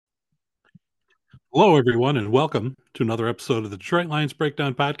Hello, everyone, and welcome to another episode of the Detroit Lions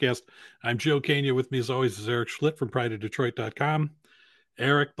Breakdown Podcast. I'm Joe Kania. With me, as always, is Eric Schlitt from PrideOfDetroit.com.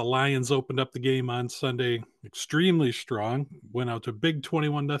 Eric, the Lions opened up the game on Sunday extremely strong, went out to a big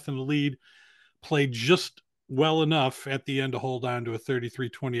 21-0 lead, played just well enough at the end to hold on to a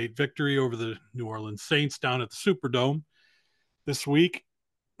 33-28 victory over the New Orleans Saints down at the Superdome. This week,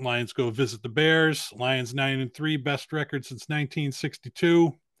 Lions go visit the Bears. Lions 9-3, best record since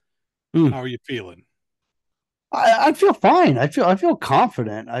 1962. Mm. How are you feeling? I feel fine. I feel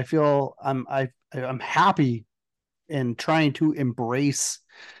confident. I'm happy and trying to embrace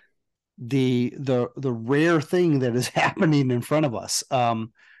the rare thing that is happening in front of us.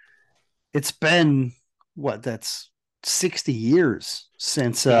 It's been that's 60 years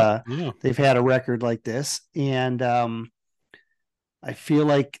since Yeah. they've had a record like this, and I feel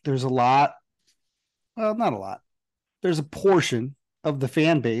like there's a lot. Well, not a lot. There's a portion of the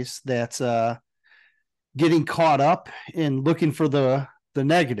fan base that's getting caught up in looking for the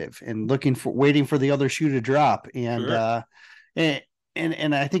negative and looking for waiting for the other shoe to drop Sure. and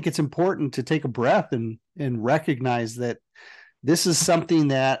and I think it's important to take a breath and recognize that this is something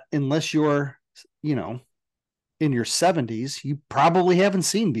that unless you're you know in your 70s you probably haven't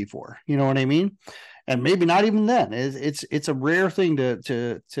seen before, you know what I mean, and maybe not even then. It's a rare thing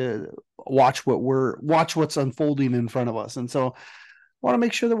to watch what's unfolding in front of us, and so want to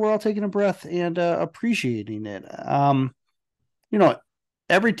make sure that we're all taking a breath and appreciating it. You know,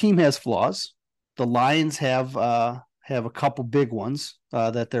 every team has flaws. The Lions have a couple big ones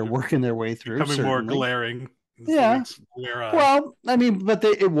that they're working their way through. Becoming more Certainly, glaring as the yeah. weeks wear on. Well, I mean, but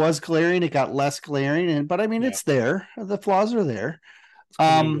it was glaring. It got less glaring, and but I mean, Yeah, it's there. The flaws are there. it's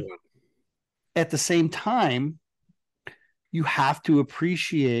coming and Um, going. at the same time, you have to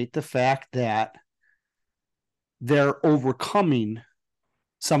appreciate the fact that they're overcoming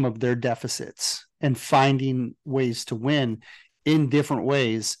some of their deficits and finding ways to win in different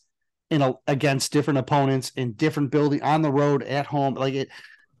ways against different opponents in different building on the road at home.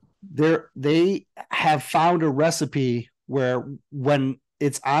 They have found a recipe where when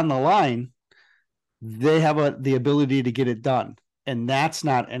it's on the line, they have the ability to get it done, and that's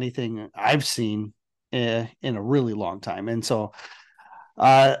not anything I've seen in a really long time. And so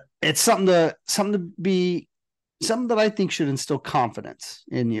it's something to be something that I think should instill confidence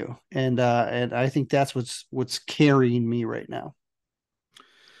in you, and I think that's what's carrying me right now.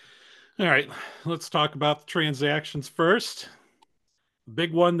 All right, let's talk about the transactions first. The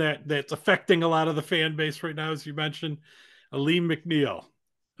big one that's affecting a lot of the fan base right now, as you mentioned, Aleem McNeil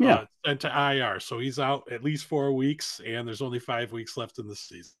Yeah, sent to IR, so he's out at least 4 weeks, and there's only 5 weeks left in the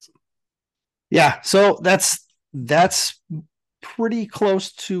season. yeah. So that's pretty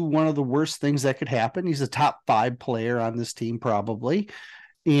close to one of the worst things that could happen. He's a top five player on this team, probably,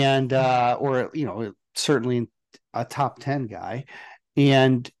 and or certainly a top 10 guy,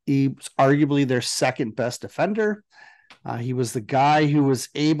 and he's arguably their second best defender. He was the guy who was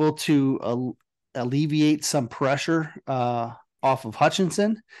able to alleviate some pressure off of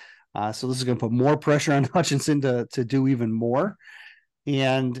Hutchinson. So this is going to put more pressure on Hutchinson to do even more,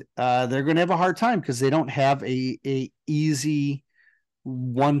 and they're going to have a hard time because they don't have a easy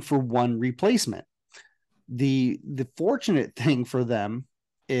one for one replacement. The fortunate thing for them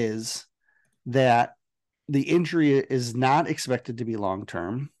is that the injury is not expected to be long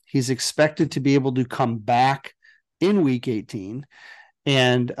term. He's expected to be able to come back in week 18.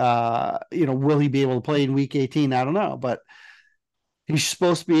 And will he be able to play in week 18? I don't know, but he's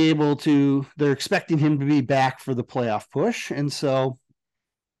supposed to be able to. They're expecting him to be back for the playoff push, and so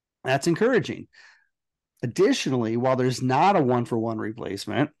that's encouraging. Additionally, while there's not a one for one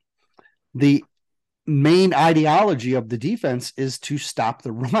replacement, the main ideology of the defense is to stop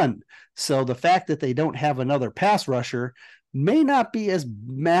the run. So the fact that they don't have another pass rusher may not be as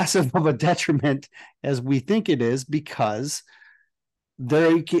massive of a detriment as we think it is, because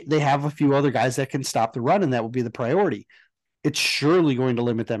they have a few other guys that can stop the run, and that will be the priority. It's surely going to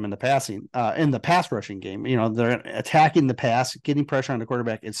limit them in the pass rushing game. They're attacking the pass, getting pressure on the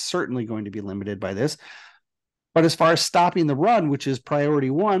quarterback. It's certainly going to be limited by this. But as far as stopping the run, which is priority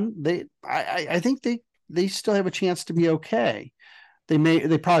one, I think they still have a chance to be okay.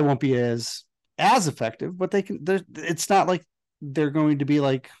 They probably won't be as effective, but they can. It's not like they're going to be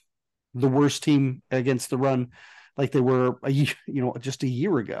like the worst team against the run like they were just a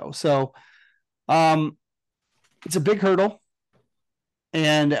year ago. So um, it's a big hurdle,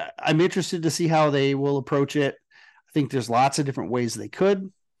 and I'm interested to see how they will approach it. I think there's lots of different ways they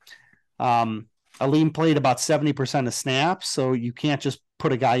could. Um, Aleem played about 70% of snaps, so you can't just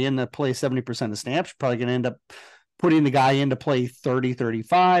put a guy in to play 70% of snaps. You're probably going to end up putting the guy in to play 30,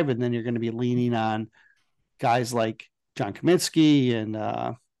 35, and then you're going to be leaning on guys like John Kaminsky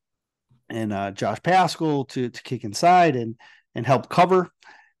and Josh Pascal to kick inside and help cover.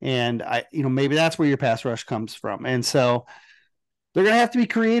 And maybe that's where your pass rush comes from. And so they're going to have to be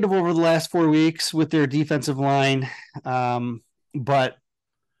creative over the last 4 weeks with their defensive line. But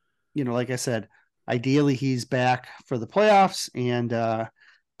like I said, ideally he's back for the playoffs, and the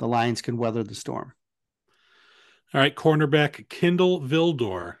Lions can weather the storm. All right, cornerback Kindle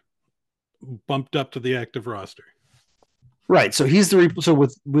Vildor bumped up to the active roster. Right. So he's so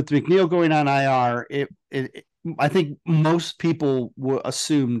with McNeil going on IR, I think most people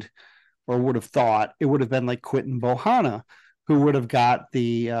assumed or would have thought it would have been like Quinton Bohanna who would have got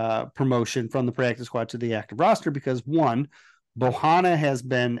the promotion from the practice squad to the active roster, because one, Bohanna has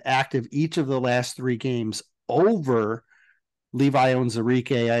been active each of the last 3 games over Levi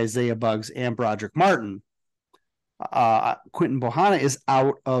Onwuzurike, Isaiah Buggs, and Broderick Martin. Quinton Bohanna is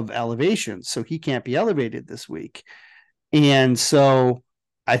out of elevation, so he can't be elevated this week. And so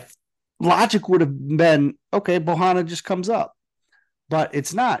logic would have been, okay, Bohanna just comes up. But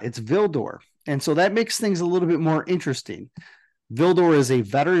it's not. It's Vildor. And so that makes things a little bit more interesting. Vildor is a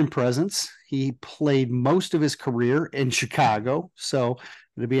veteran presence. He played most of his career in Chicago, so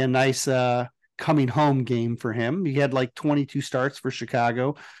it'd be a nice coming home game for him. He had like 22 starts for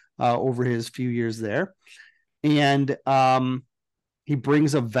Chicago over his few years there. And he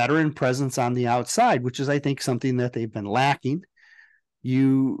brings a veteran presence on the outside, which is, I think, something that they've been lacking.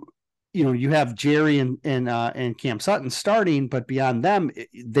 You have Jerry and Cam Sutton starting, but beyond them,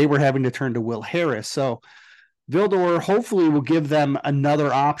 they were having to turn to Will Harris. So Vildor hopefully will give them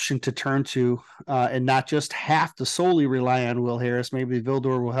another option to turn to, and not just have to solely rely on Will Harris. Maybe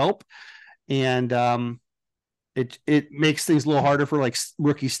Vildor will help, and it makes things a little harder for like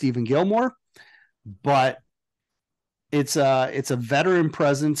rookie Stephen Gilmore, but it's a veteran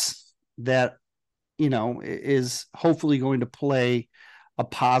presence that is hopefully going to play a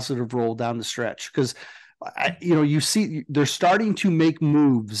positive role down the stretch, because you see they're starting to make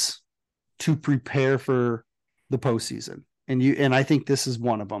moves to prepare for the postseason, and I think this is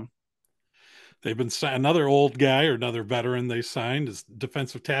one of them. They've been another old guy or another veteran they signed is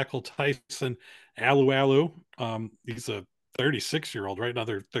defensive tackle Tyson Alualu. He's a 36-year-old, right?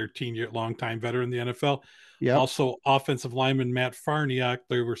 Another 13-year long time veteran in the NFL. Yep. Also, offensive lineman Matt Farniok.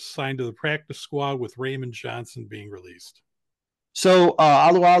 They were signed to the practice squad with Raymond Johnson being released. So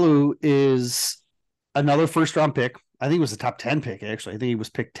Alualu is another first-round pick. I think it was a top 10 pick, actually. I think he was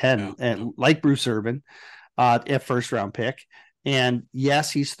picked 10, and like Bruce Irvin, at first-round pick. And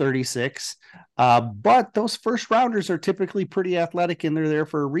yes, he's 36, but those first rounders are typically pretty athletic, and they're there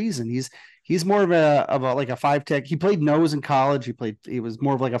for a reason. He's more of a like a 5 tech. He played nose in college. He was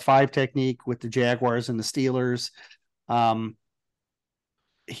more of like a 5 technique with the Jaguars and the Steelers.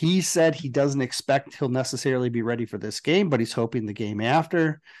 He said he doesn't expect he'll necessarily be ready for this game, but he's hoping the game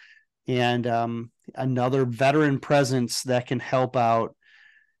after. And another veteran presence that can help out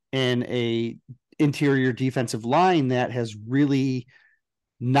in a interior defensive line that has really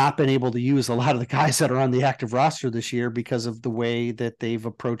not been able to use a lot of the guys that are on the active roster this year because of the way that they've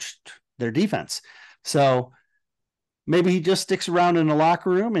approached their defense. So maybe he just sticks around in the locker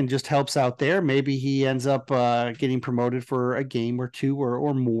room and just helps out there. Maybe he ends up getting promoted for a game or 2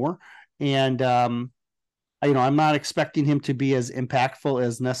 or more. And, I'm not expecting him to be as impactful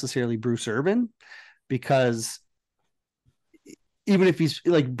as necessarily Bruce Irvin, because even if he's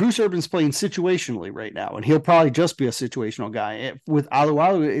like Bruce Irvin's playing situationally right now, and he'll probably just be a situational guy. With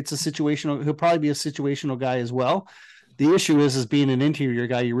Alualu, it's a situational. He'll probably be a situational guy as well. The issue is being an interior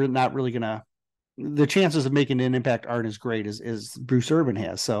guy, you're not really gonna. The chances of making an impact aren't as great as Bruce Irvin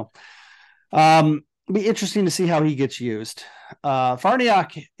has. So, it'll be interesting to see how he gets used.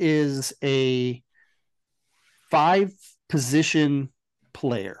 Farniok is a 5-position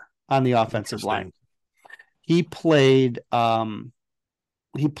player on the offensive line. He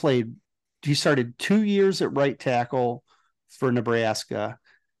started 2 years at right tackle for Nebraska,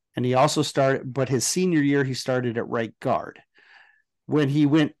 and he also started, but his senior year he started at right guard. When he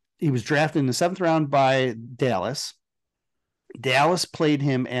was drafted in the 7th round by Dallas. Dallas played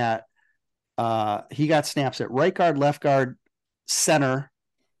him at he got snaps at right guard, left guard, center,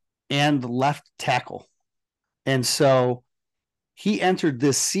 and left tackle. And so he entered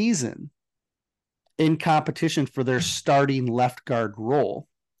this season in competition for their starting left guard role.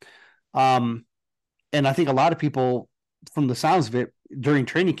 And I think a lot of people, from the sounds of it, during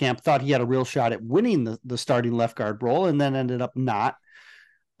training camp thought he had a real shot at winning the starting left guard role, and then ended up not.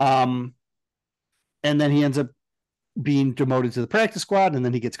 And then he ends up being demoted to the practice squad, and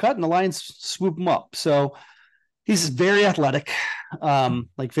then he gets cut, and the Lions swoop him up. So He's very athletic,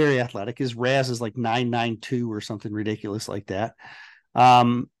 like very athletic. His RAS is like 992 or something ridiculous like that.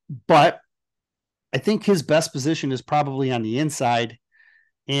 But I think his best position is probably on the inside.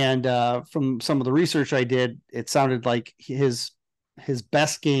 And from some of the research I did, it sounded like his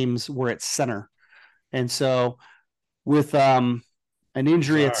best games were at center. And so with an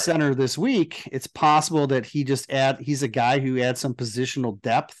injury at Bizarre. center this week, it's possible that he's a guy who adds some positional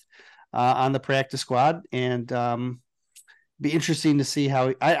depth on the practice squad, and be interesting to see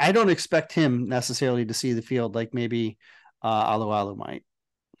how I don't expect him necessarily to see the field like maybe Alu Alu might.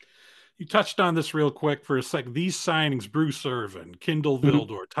 You touched on this real quick for a second. These signings, Bruce Irvin, Kindle Mhm.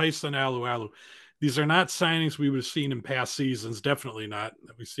 Vildor, Tyson Alu Alu, these are not signings we would have seen in past seasons. Definitely not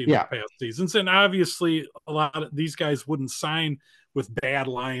that we've seen in Yeah, past seasons. And obviously, a lot of these guys wouldn't sign with bad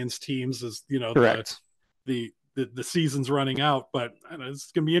Lions teams, as you know correct. the season's running out. But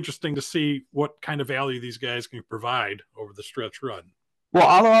it's going to be interesting to see what kind of value these guys can provide over the stretch run. Well,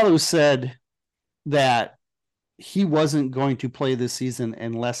 Alu Alu said that he wasn't going to play this season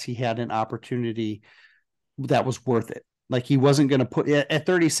unless he had an opportunity that was worth it. Like he wasn't going to put at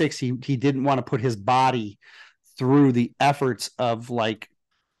 36, he didn't want to put his body through the efforts of like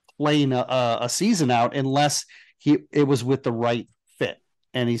playing a season out unless it was with the right fit.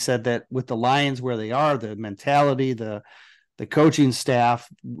 And he said that with the Lions where they are, the mentality, the coaching staff,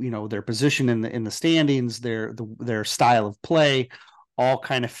 their position in the standings, their style of play, all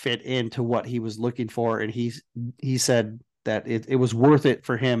kind of fit into what he was looking for. And he said that it was worth it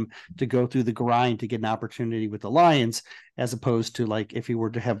for him to go through the grind to get an opportunity with the Lions, as opposed to like if he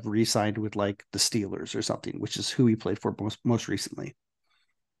were to have re-signed with like the Steelers or something, which is who he played for most recently.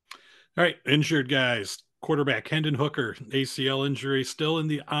 All right, injured guys. Quarterback Hendon Hooker, ACL injury, still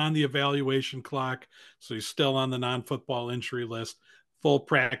on the evaluation clock, so he's still on the non-football injury list. Full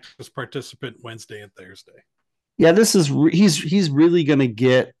practice participant Wednesday and Thursday. Yeah, he's really going to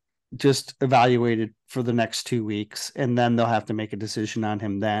get just evaluated for the next 2 weeks, and then they'll have to make a decision on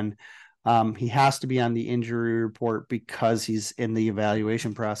him. Then he has to be on the injury report because he's in the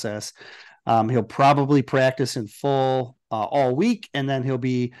evaluation process. He'll probably practice in full all week, and then he'll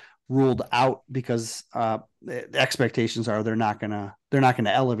be ruled out because the expectations are they're not gonna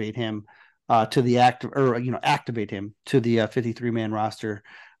elevate him to the active or activate him to the 53-man roster.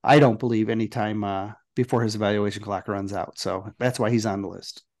 I don't believe anytime before his evaluation clock runs out. So that's why he's on the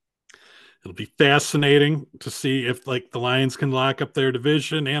list. It'll be fascinating to see if like the Lions can lock up their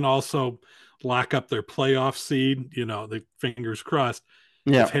division and also lock up their playoff seed. The fingers crossed.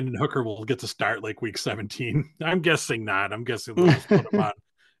 If Yeah. Hendon Hooker will get to start like week 17. I'm guessing not. I'm guessing they'll just put him on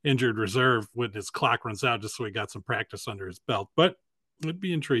injured reserve when his clock runs out just so he got some practice under his belt. But it'd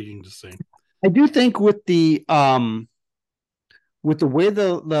be intriguing to see. I do think with the way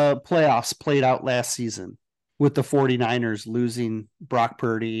the playoffs played out last season, with the 49ers losing Brock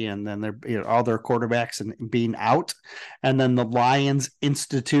Purdy and then all their quarterbacks and being out, and then the Lions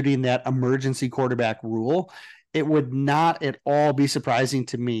instituting that emergency quarterback rule, it would not at all be surprising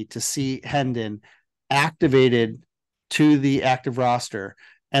to me to see Hendon activated to the active roster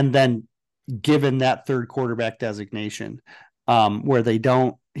and then given that third quarterback designation, where they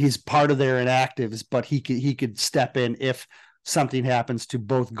don't. He's part of their inactives, but he could step in if something happens to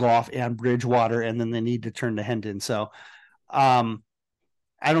both Goff and Bridgewater, and then they need to turn to Hendon. So um,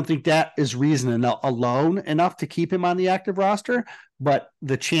 I don't think that is reason alone enough to keep him on the active roster, but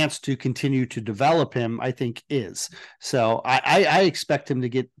the chance to continue to develop him, I think, is. So I expect him to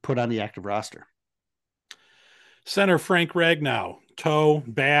get put on the active roster. Center Frank Ragnow, toe,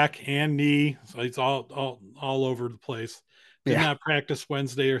 back, and knee. So he's all over the place. Did Yeah. not practice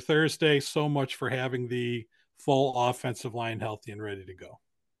Wednesday or Thursday. So much for having the full offensive line healthy and ready to go.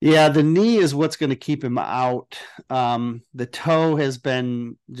 Yeah, the knee is what's going to keep him out. The toe has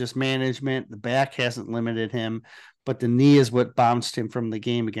been just management. The back hasn't limited him, but the knee is what bounced him from the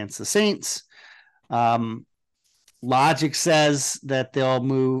game against the Saints. Um, Logic says that they'll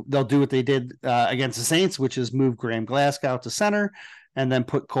do what they did against the Saints, which is move Graham Glasgow to center and then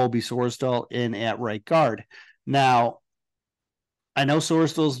put Colby Sorsdal in at right guard. Now, I know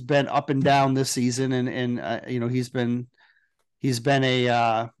Sorsdal's been up and down this season, and he's been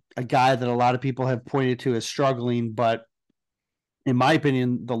a guy that a lot of people have pointed to as struggling, but in my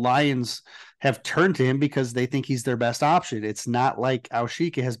opinion, the Lions have turned to him because they think he's their best option. It's not like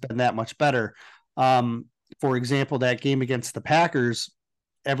Aushika has been that much better. For example, that game against the Packers,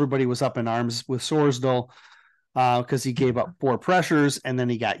 everybody was up in arms with Sorsdal because he gave up 4 pressures and then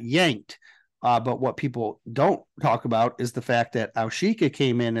he got yanked. But what people don't talk about is the fact that Aushika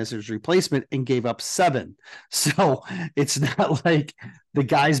came in as his replacement and gave up 7. So it's not like the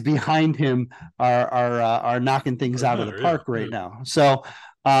guys behind him are knocking things out of the Yeah, park right yeah. now. So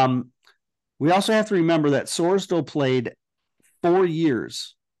um, we also have to remember that Sorsdal played 4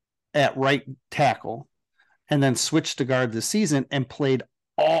 years at right tackle and then switched to guard this season and played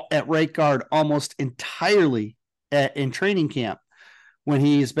all at right guard almost entirely in training camp. When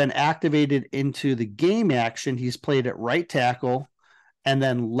he's been activated into the game action, he's played at right tackle and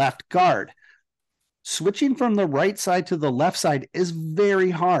then left guard. Switching from the right side to the left side is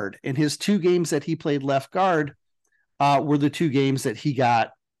very hard. And his 2 games that he played left guard were the 2 games that he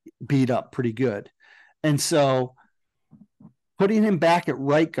got beat up pretty good. And so putting him back at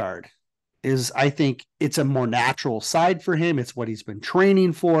right guard is, I think, it's a more natural side for him. It's what he's been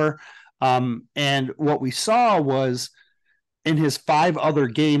training for. And what we saw was in his 5 other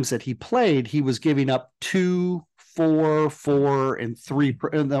games that he played, he was giving up 2, 4, 4, and 3.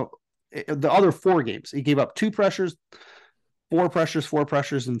 In the other 4 games, he gave up 2 pressures, 4 pressures, 4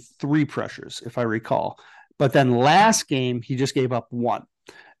 pressures, and 3 pressures, if I recall. But then last game, he just gave up 1.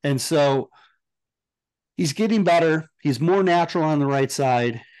 And so he's getting better. He's more natural on the right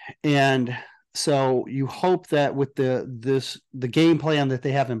side. And so you hope that with the game plan that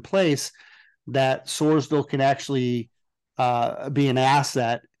they have in place, that Sorsdal can actually be an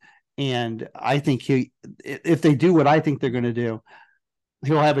asset. And I think if they do what I think they're going to do,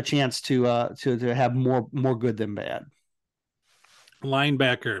 he'll have a chance to have more good than bad.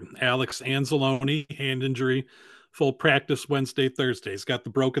 Linebacker Alex Anzalone, hand injury, full practice Wednesday, Thursday. He's got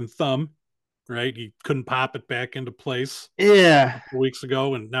the broken thumb, right? He couldn't pop it back into place a Yeah, couple weeks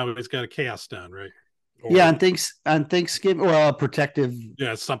ago, and now he's got a cast on, right? yeah. Or On Thanksgiving, well, a protective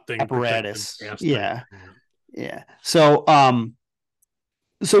yeah, something protective apparatus. cast, right? Yeah, Yeah. yeah. So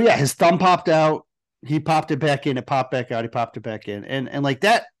yeah, his thumb popped out. He popped it back in. It popped back out. He popped it back in, and like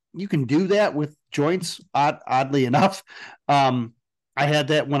that, you can do that with joints. Oddly enough, I had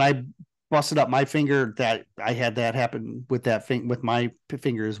that when I busted up my finger. That I had that happen with that thing with my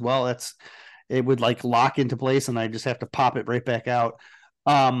finger as well. It would like lock into place, and I just have to pop it right back out.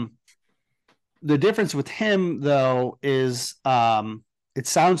 Um, the difference with him though is it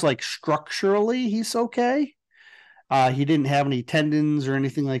sounds like structurally he's okay. He didn't have any tendons or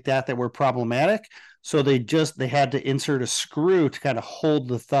anything like that were problematic. So they had to insert a screw to kind of hold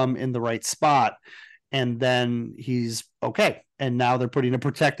the thumb in the right spot, and then he's okay. And now they're putting a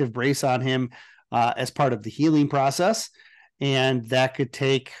protective brace on him as part of the healing process, and that could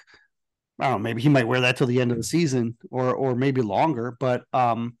take, I don't know, maybe he might wear that till the end of the season or maybe longer, but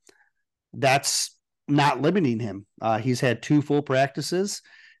that's not limiting him. He's had 2 full practices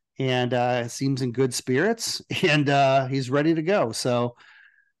and seems in good spirits, and he's ready to go. So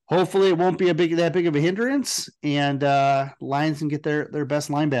hopefully it won't be that big of a hindrance, and Lions can get their best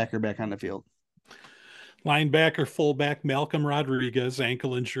linebacker back on the field. Linebacker, fullback Malcolm Rodriguez,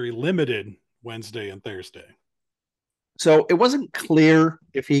 ankle injury limited Wednesday and Thursday. So it wasn't clear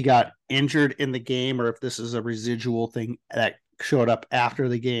if he got injured in the game or if this is a residual thing that showed up after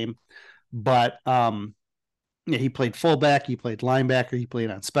the game. But yeah, he played fullback, he played linebacker, he played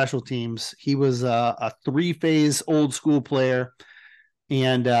on special teams. He was a 3-phase old school player,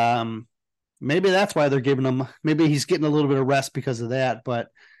 and maybe that's why they're giving him. Maybe he's getting a little bit of rest because of that. But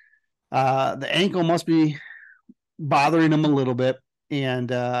the ankle must be bothering him a little bit, and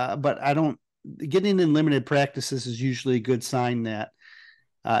but I don't. Getting in limited practices is usually a good sign that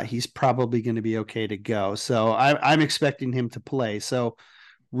he's probably going to be okay to go. So I'm expecting him to play. So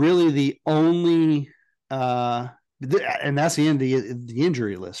really, the only and that's the end of the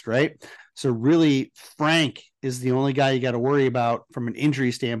injury list, right? So really, Frank is the only guy you got to worry about from an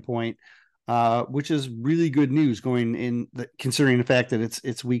injury standpoint, which is really good news going in, considering the fact that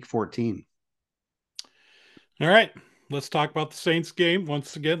it's week 14. All right, let's talk about the Saints game.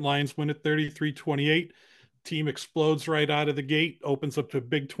 Once again, Lions win at 33-28. Team explodes right out of the gate, opens up to a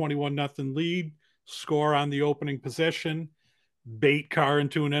big 21-0 lead, score on the opening possession, bait Carr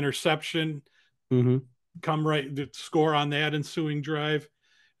into an interception, Mm-hmm. come right, score on that ensuing drive,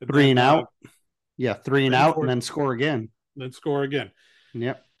 and Three then and out, yeah, three and then out, and fourth, then score again. then score again.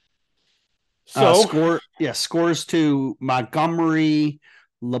 Yep. So Scores to Montgomery,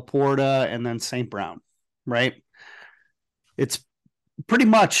 Laporta, and then St. Brown. Right. It's pretty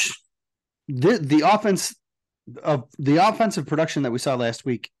much the offense of the offensive production that we saw last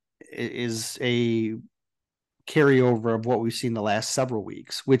week is a carryover of what we've seen the last several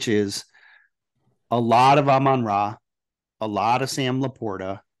weeks, which is a lot of Amon Ra, a lot of Sam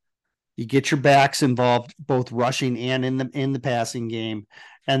Laporta. You get your backs involved, both rushing and in the passing game,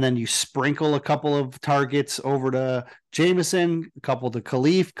 and then you sprinkle a couple of targets over to Jameson, a couple to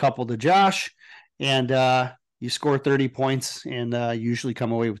Khalif, a couple to Josh, and you score 30 points and usually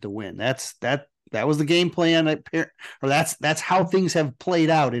come away with the win. That was the game plan, or that's how things have played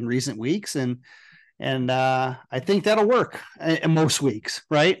out in recent weeks, and I think that'll work in most weeks,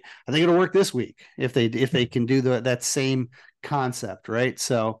 right? I think it'll work this week if they can do that same concept, right?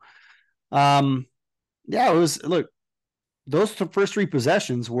 So, yeah, it was look, those first three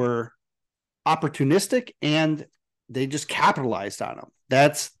possessions were opportunistic and they just capitalized on them.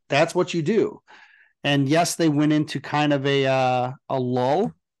 That's what you do. And yes, they went into kind of a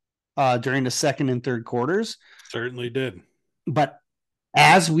lull during the second and third quarters, Certainly did. but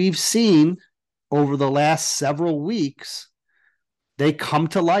as we've seen over the last several weeks, they come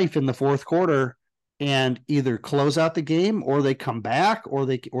to life in the fourth quarter and either close out the game or they come back or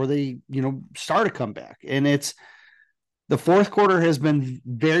they start a comeback. And it's the fourth quarter has been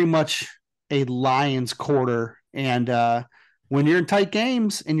very much a Lions quarter. And when you're in tight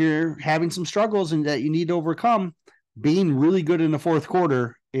games and you're having some struggles and that you need to overcome, being really good in the fourth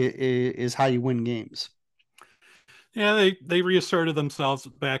quarter is how you win games. Yeah, they reasserted themselves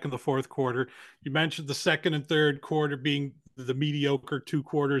back in the fourth quarter. You mentioned the second and third quarter being the mediocre two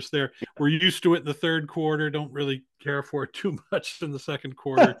quarters there. We're used to it in the third quarter, don't really care for it too much in the second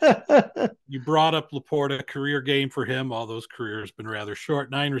quarter. You brought up Laporta, career game for him. All those careers been rather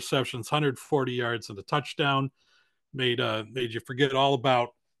short. 9 receptions, 140 yards, and a touchdown. Made you forget all about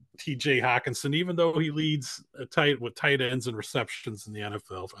T.J. Hawkinson, even though he leads with tight ends and receptions in the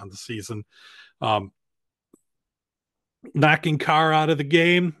NFL on the season. Knocking Carr out of the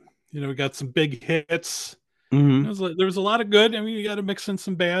game. We got some big hits. Mm-hmm. There was a lot of good. I mean, you got to mix in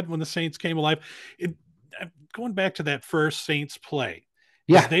some bad when the Saints came alive. Going back to that first Saints play,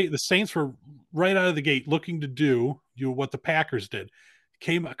 because Yeah. the Saints were right out of the gate looking to do what the Packers did.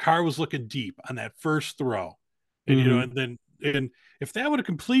 Carr was looking deep on that first throw, and Mm-hmm. and if that would have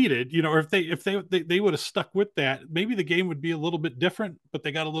completed, or if they would have stuck with that, maybe the game would be a little bit different. But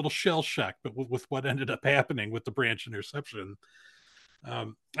they got a little shell shocked. But with what ended up happening with the Branch interception,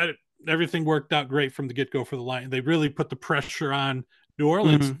 um, I, everything worked out great from the get go for the Lions. They really put the pressure on New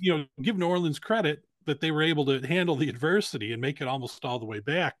Orleans. Mm-hmm. Give New Orleans credit that they were able to handle the adversity and make it almost all the way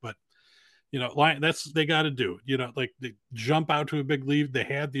back. But that's they got to do. Like they jump out to a big lead. They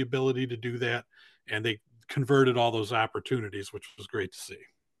had the ability to do that, and they converted all those opportunities, which was great to see.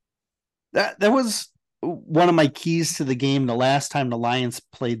 That was one of my keys to the game the last time the Lions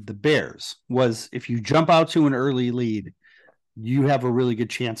played the Bears was if you jump out to an early lead, you have a really good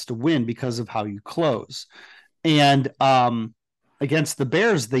chance to win because of how you close. And against the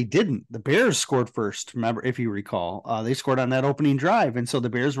Bears, they didn't. The Bears scored first. Remember, if you recall, they scored on that opening drive, and so the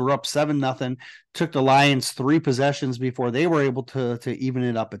Bears were up 7-0. Took the Lions 3 possessions before they were able to even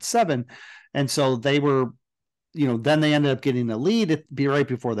it up at 7, and so they were, then they ended up getting the lead. It'd be right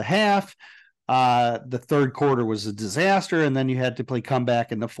before the half. The third quarter was a disaster, and then you had to play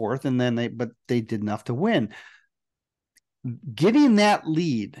comeback in the fourth, and then they did enough to win. Getting that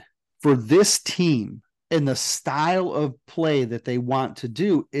lead for this team and the style of play that they want to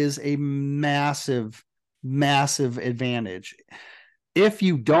do is a massive, massive advantage. If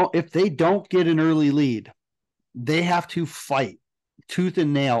they don't get an early lead, they have to fight tooth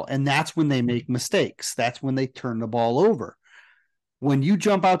and nail, and that's when they make mistakes. That's when they turn the ball over. When you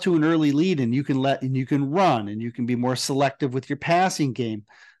jump out to an early lead and you can run and you can be more selective with your passing game,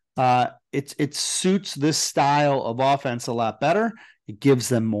 it suits this style of offense a lot better. It gives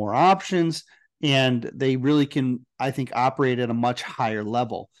them more options, and they really can, I think, operate at a much higher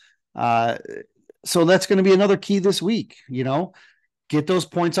level. So that's going to be another key this week. Get those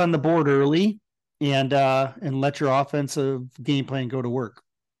points on the board early, and let your offensive game plan go to work.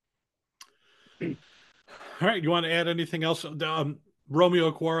 All right, you want to add anything else?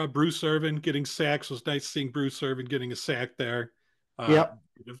 Romeo Okwara, Bruce Irvin getting sacks. It was nice seeing Bruce Irvin getting a sack there. Uh, Yep.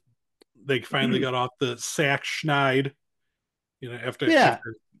 they finally got off the sack schneid, Yeah. after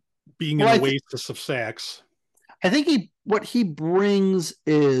being an Well, oasis of sacks. I think what he brings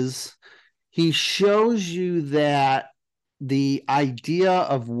is he shows you that the idea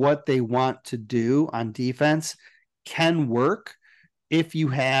of what they want to do on defense can work if you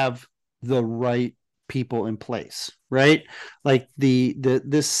have the right people in place, right? Like having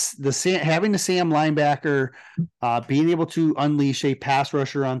the Sam linebacker, being able to unleash a pass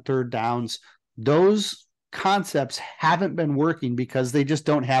rusher on third downs, those concepts haven't been working because they just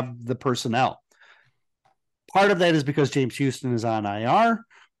don't have the personnel. Part of that is because James Houston is on IR.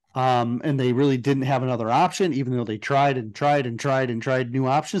 And they really didn't have another option, even though they tried and tried and tried and tried new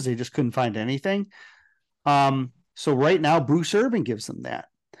options. They just couldn't find anything. So right now, Bruce Irvin gives them that.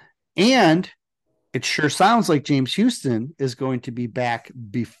 And it sure sounds like James Houston is going to be back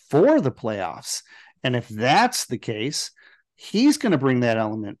before the playoffs. And if that's the case, he's going to bring that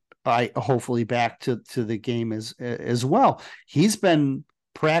element hopefully back to the game as well. He's been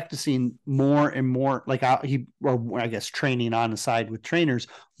practicing more and more, like or I guess training on the side with trainers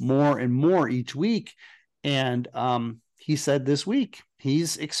more and more each week. And he said this week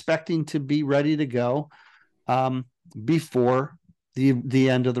he's expecting to be ready to go before the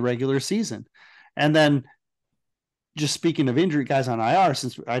end of the regular season. And then just speaking of injury guys on IR,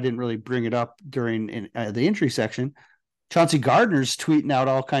 since I didn't really bring it up during the injury section, Chauncey Gardner's tweeting out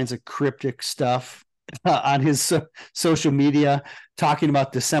all kinds of cryptic stuff on his social media, talking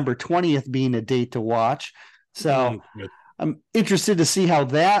about December 20th being a date to watch. So I'm interested to see how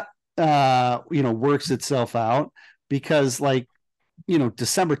that works itself out, because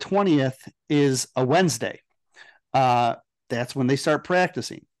December 20th is a Wednesday. That's when they start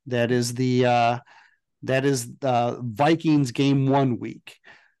practicing. That is the Vikings game 1 week.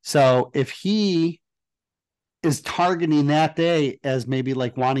 So if he is targeting that day as maybe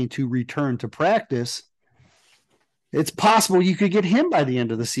like wanting to return to practice, it's possible you could get him by the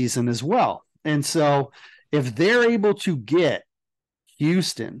end of the season as well. And so if they're able to get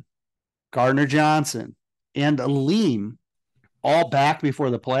Houston, Gardner Johnson, and Aleem all back before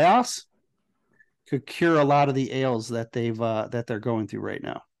the playoffs, could cure a lot of the ails that they're going through right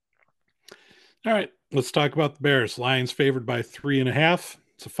now. All right, let's talk about the Bears. Lions favored by 3.5.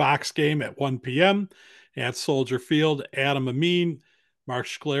 It's a Fox game at 1 p.m. at Soldier Field. Adam Amin, Mark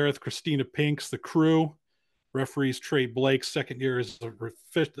Schlereth, Christina Pinks, the crew. Referees Trey Blake, second year as a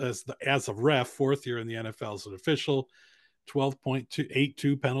ref, fourth year in the NFL as an official.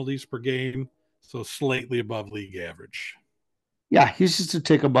 12.82 penalties per game, so slightly above league average. Yeah, he's just a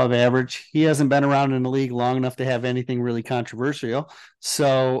tick above average. He hasn't been around in the league long enough to have anything really controversial.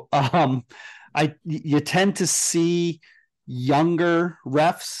 So you tend to see younger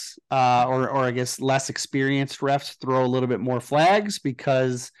refs or I guess less experienced refs throw a little bit more flags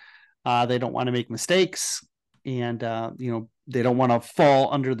because they don't want to make mistakes, and they don't want to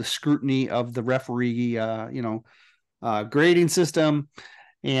fall under the scrutiny of the referee grading system.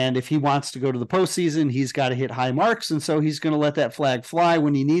 And if he wants to go to the postseason, he's got to hit high marks. And so he's going to let that flag fly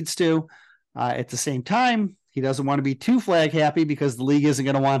when he needs to. At the same time, he doesn't want to be too flag happy, because the league isn't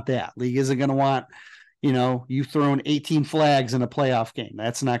going to want that. League isn't going to want, you throwing 18 flags in a playoff game.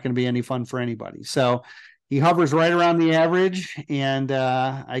 That's not going to be any fun for anybody. So he hovers right around the average, and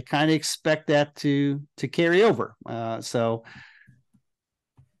I kind of expect that to carry over. So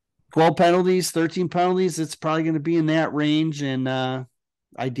 12 penalties, 13 penalties, it's probably going to be in that range. And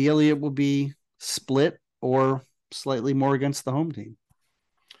ideally, it will be split or slightly more against the home team.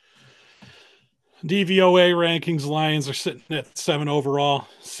 DVOA rankings, Lions are sitting at 7 overall,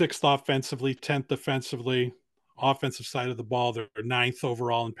 6th offensively, 10th defensively. Offensive side of the ball, they're 9th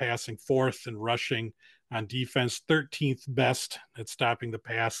overall in passing, 4th in rushing. On defense, 13th best at stopping the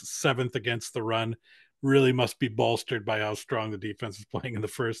pass, 7th against the run. Really must be bolstered by how strong the defense is playing in the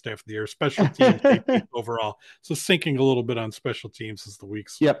first half of the year. Special teams, 18th overall. So sinking a little bit on special teams as the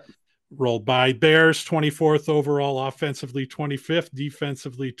weeks rolled by. Bears, 24th overall, offensively 25th,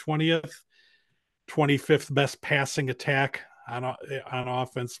 defensively 20th. 25th best passing attack on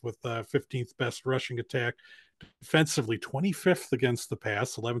offense, with 15th best rushing attack. Defensively, 25th against the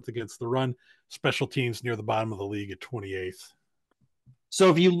pass, 11th against the run. Special teams near the bottom of the league at 28th. So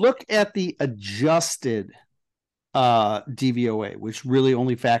if you look at the adjusted DVOA, which really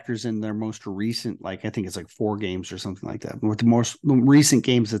only factors in their most recent, I think it's like 4 games or something like that, with the most recent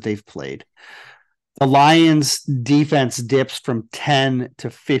games that they've played, the Lions defense dips from 10 to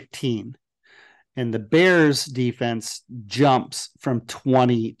 15. And the Bears defense jumps from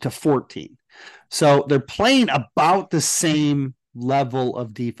 20 to 14. So they're playing about the same level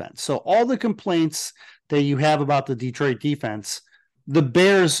of defense. So all the complaints that you have about the Detroit defense, the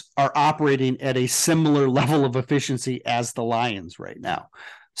Bears are operating at a similar level of efficiency as the Lions right now.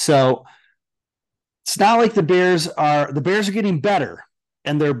 So it's not like the Bears are getting better,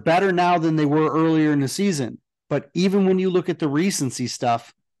 and they're better now than they were earlier in the season. But even when you look at the recency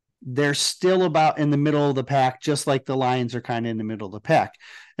stuff, they're still about in the middle of the pack, just like the Lions are kind of in the middle of the pack.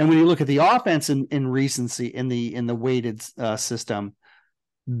 And when you look at the offense in recency in the weighted system,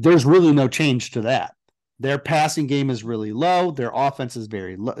 there's really no change to that. Their passing game is really low. Their offense is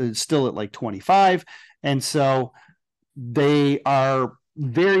very low, still at like 25. And so they are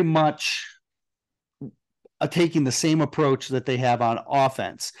very much taking the same approach that they have on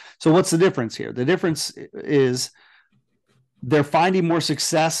offense. So what's the difference here? The difference is they're finding more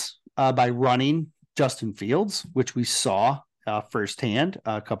success by running Justin Fields, which we saw firsthand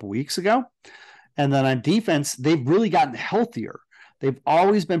a couple weeks ago. And then on defense, they've really gotten healthier. They've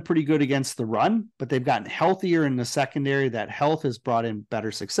always been pretty good against the run, but they've gotten healthier in the secondary. That health has brought in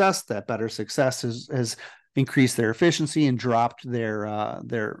better success. That better success has increased their efficiency and dropped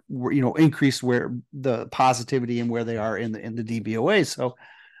their increased where the positivity and where they are in the DVOA. So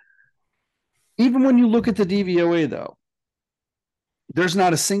even when you look at the DVOA, though, there's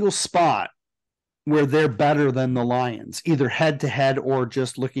not a single spot where they're better than the Lions, either head to head or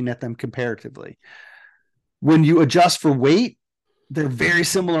just looking at them comparatively. When you adjust for weight, they're very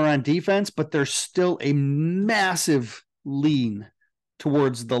similar on defense, but there's still a massive lean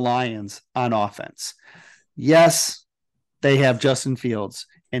towards the Lions on offense. Yes, they have Justin Fields,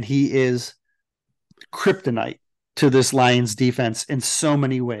 and he is kryptonite to this Lions defense in so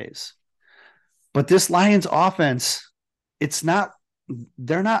many ways. But this Lions offense,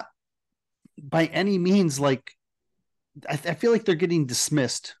 they're not by any means like, I feel like they're getting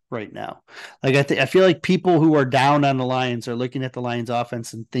dismissed right now. Like I feel like people who are down on the Lions are looking at the Lions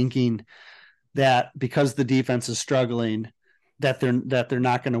offense and thinking that because the defense is struggling, that they're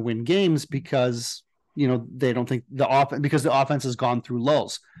not going to win games because they don't think because the offense has gone through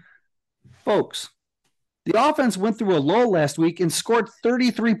lulls. Folks, the offense went through a lull last week and scored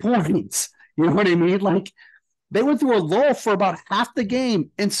 33 points. You know what I mean? Like they went through a lull for about half the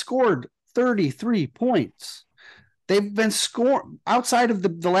game and scored 33 points. They've been scoring outside of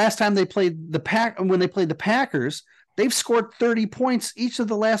the last time they played when they played the Packers, they've scored 30 points each of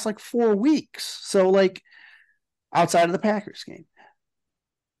the last 4 weeks. So outside of the Packers game,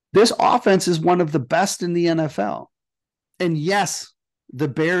 this offense is one of the best in the NFL. And yes, the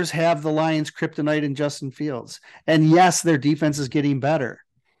Bears have the Lions kryptonite in Justin Fields. And yes, their defense is getting better.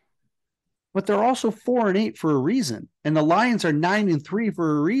 But they're also 4-8 for a reason. And the Lions are 9-3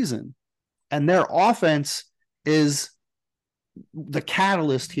 for a reason. And their offense is the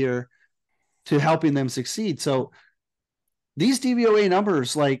catalyst here to helping them succeed. So these DVOA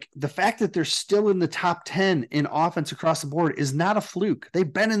numbers, like the fact that they're still in the top 10 in offense across the board, is not a fluke.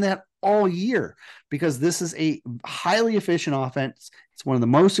 They've been in that all year because this is a highly efficient offense. It's one of the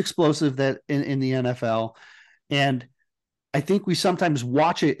most explosive that in the NFL. And I think we sometimes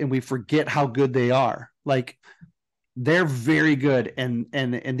watch it and we forget how good they are. Like they're very good. And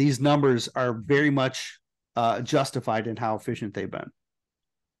these numbers are very much justified in how efficient they've been.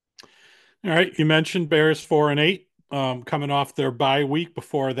 All right. You mentioned Bears 4-8, coming off their bye week.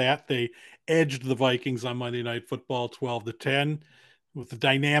 Before that, they edged the Vikings on Monday Night Football 12-10 with a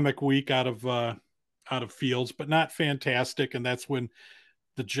dynamic week out of Fields, but not fantastic. And that's when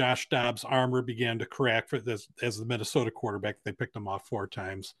the Josh Dobbs armor began to crack for this as the Minnesota quarterback. They picked him off 4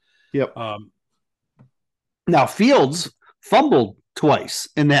 times. Yep. Now Fields fumbled twice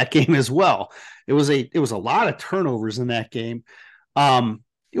in that game as well. It was a lot of turnovers in that game.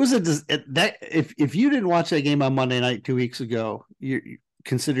 It was if you didn't watch that game on Monday night 2 weeks ago, you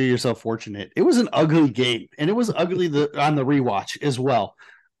consider yourself fortunate. It was an ugly game, and it was ugly on the rewatch as well.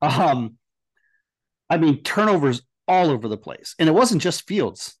 I mean, turnovers all over the place, and it wasn't just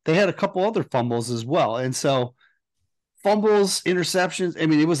Fields. They had a couple other fumbles as well, and so fumbles, interceptions. I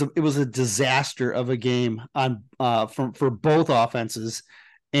mean, it was a disaster of a game on for both offenses.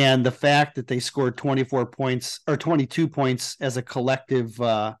 And the fact that they scored 24 points or 22 points as a collective,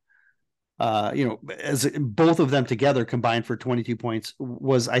 as both of them together combined for 22 points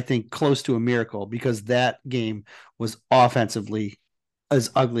was, I think, close to a miracle because that game was offensively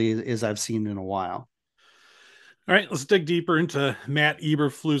as ugly as I've seen in a while. All right, let's dig deeper into Matt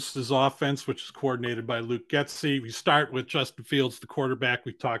Eberflus's offense, which is coordinated by Luke Getsy. We start with Justin Fields, the quarterback.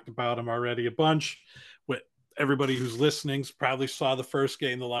 We talked about him already a bunch. Everybody who's listening probably saw the first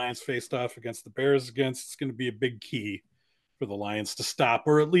game the Lions faced off against the Bears against. It's going to be a big key for the Lions to stop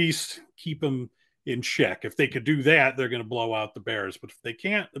or at least keep them in check. If they could do that, they're going to blow out the Bears. But if they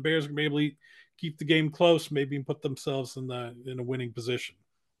can't, the Bears are going to be able to keep the game close, maybe put themselves in a winning position.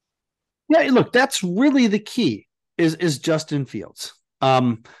 Yeah, look, that's really the key is Justin Fields.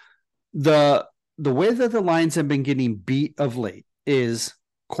 The way that the Lions have been getting beat of late is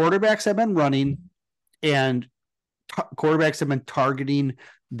quarterbacks have been running and quarterbacks have been targeting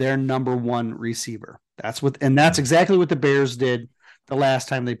their number one receiver. That's exactly what the Bears did the last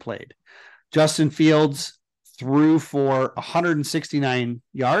time they played. Justin Fields threw for 169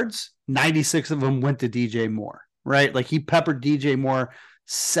 yards. 96 of them went to DJ Moore, right? Like he peppered DJ Moore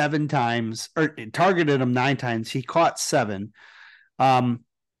 7 times or targeted him 9 times. He caught 7.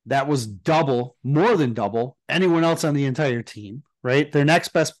 That was more than double anyone else on the entire team, right? Their next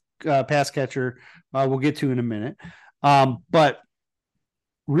best pass catcher, we'll get to in a minute. But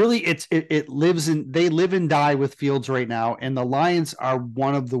really it lives in they live and die with Fields right now, and the Lions are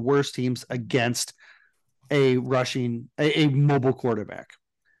one of the worst teams against a mobile quarterback.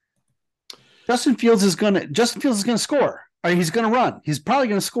 Justin Fields is gonna score. I mean, he's gonna run. He's probably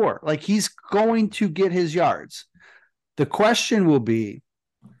gonna score. Like he's going to get his yards. The question will be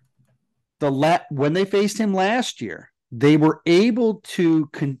when they faced him last year, they were able to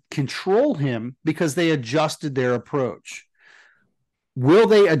control him because they adjusted their approach. Will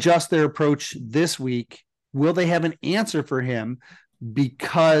they adjust their approach this week? Will they have an answer for him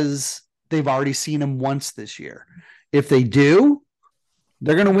because they've already seen him once this year? If they do,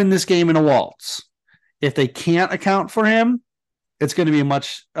 they're going to win this game in a waltz. If they can't account for him, it's going to be a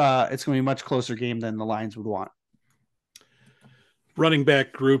much closer game than the Lions would want. Running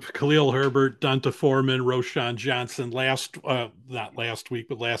back group: Khalil Herbert, Donta Foreman, Roschon Johnson. Not last week,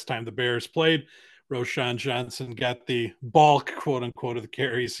 but last time the Bears played, Roschon Johnson got the bulk, quote unquote, of the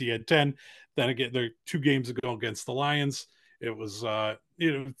carries. He had 10. Then again, there 2 games ago against the Lions, it was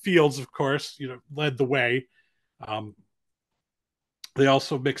Fields, of course, led the way. They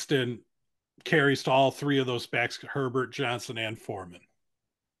also mixed in carries to all 3 of those backs: Herbert, Johnson, and Foreman.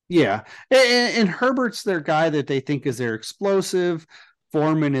 Yeah, and Herbert's their guy that they think is their explosive.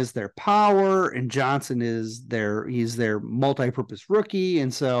 Foreman is their power, and Johnson is he's their multi-purpose rookie,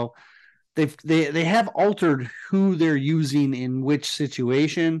 and so they have altered who they're using in which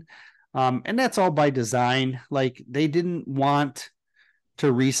situation, and that's all by design. Like they didn't want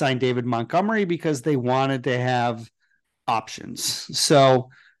to re-sign David Montgomery because they wanted to have options. So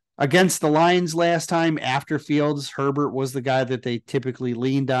against the Lions last time after Fields, Herbert was the guy that they typically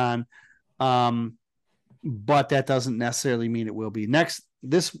leaned on. But that doesn't necessarily mean it will be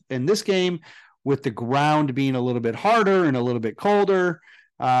this game with the ground being a little bit harder and a little bit colder.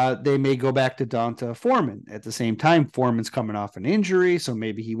 They may go back to Donta Foreman. At the same time, Foreman's coming off an injury, so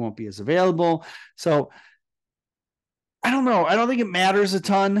maybe he won't be as available. So I don't know. I don't think it matters a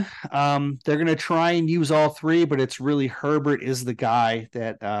ton. They're going to try and use all 3, but it's really Herbert is the guy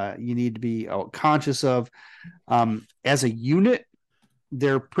that you need to be conscious of. As a unit,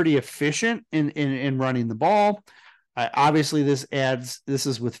 they're pretty efficient in running the ball. Obviously, this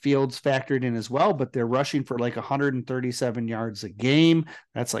is with Fields factored in as well, but they're rushing for like 137 yards a game.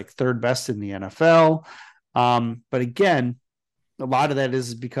 That's like 3rd best in the NFL. But again, a lot of that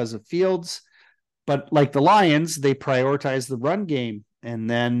is because of Fields. But like the Lions, they prioritize the run game. And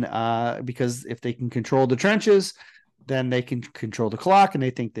then because if they can control the trenches, then they can control the clock, and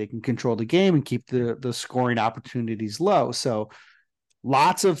they think they can control the game and keep the scoring opportunities low. So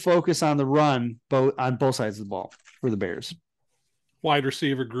lots of focus on the run on both sides of the ball for the Bears. Wide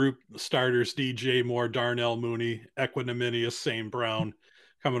receiver group starters: DJ Moore, Darnell Mooney, Equanimous St. Brown.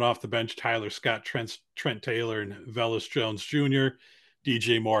 Coming off the bench: Tyler Scott, Trent Taylor, and Velus Jones Jr.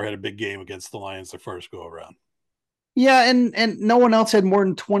 DJ Moore had a big game against the Lions their first go around. Yeah, and no one else had more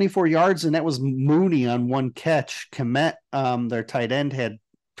than 24 yards, and that was Mooney on 1 catch. Komet, their tight end, had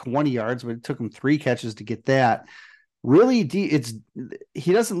 20 yards, but it took him 3 catches to get that. Really, Fields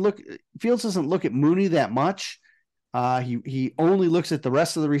doesn't look at Mooney that much. He only looks at the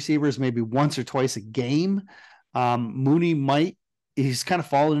rest of the receivers maybe once or twice a game. He's kind of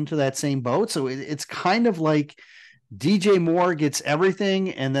fallen into that same boat. So it's kind of like DJ Moore gets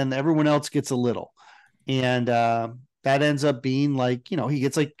everything, and then everyone else gets a little. And that ends up being like, he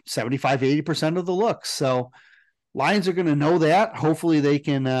gets like 75, 80% of the looks. So Lions are going to know that. Hopefully they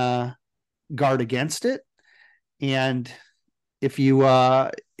can guard against it. And if you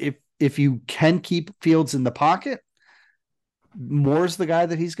can keep Fields in the pocket, Moore's the guy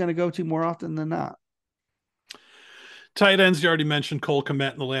that he's going to go to more often than not. Tight ends, you already mentioned Cole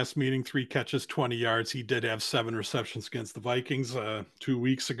Kmet in the last meeting: 3 catches, 20 yards. He did have 7 receptions against the Vikings 2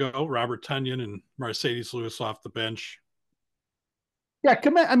 weeks ago. Robert Tonyan and Mercedes Lewis off the bench. Yeah,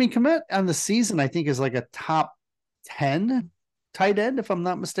 Kmet on the season, I think, is like a top 10 tight end, if I'm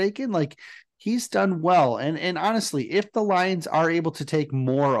not mistaken. Like he's done well. And honestly, if the Lions are able to take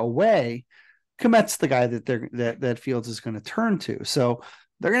more away, Kmet's the guy that Fields is going to turn to. So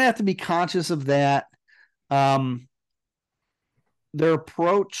they're going to have to be conscious of that. Their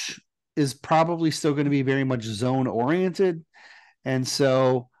approach is probably still going to be very much zone oriented. And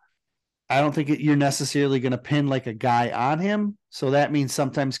so I don't think you're necessarily going to pin like a guy on him. So that means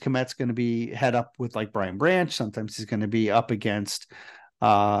sometimes Kmet's going to be head up with like Brian Branch. Sometimes he's going to be up against,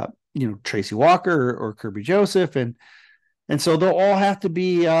 Tracy Walker or Kirby Joseph. And so they'll all have to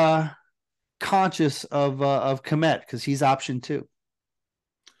be conscious of Kmet because he's option 2.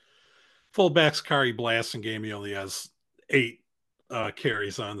 Fullbacks: Kari Blasingame. He only has 8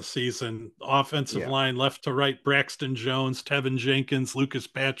 carries on the season. Offensive Yeah. line, left to right: Braxton Jones, Tevin Jenkins, Lucas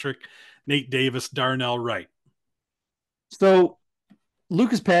Patrick, Nate Davis, Darnell Wright. So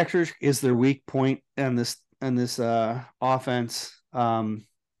Lucas Patrick is their weak point on this offense.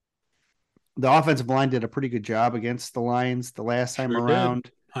 The offensive line did a pretty good job against the Lions the last time Sure did.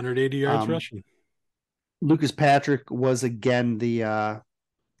 around. 180 yards Um, rushing. Lucas Patrick was again the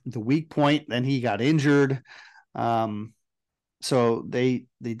weak point. Then he got injured. So they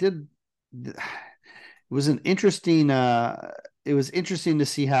did. It was an interesting. It was interesting to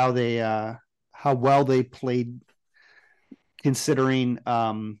see how well they played considering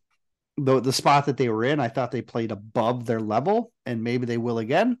the spot that they were in. I thought they played above their level, and maybe they will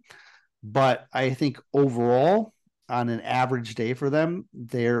again. But I think overall, on an average day for them,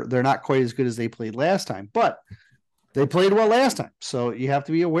 they're not quite as good as they played last time. But they played well last time, so you have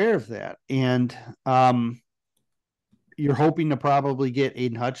to be aware of that. And you're hoping to probably get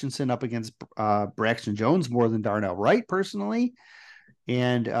Aiden Hutchinson up against Braxton Jones more than Darnell Wright, personally.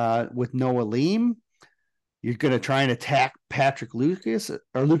 And with Noah Leem, you're going to try and attack Patrick Lucas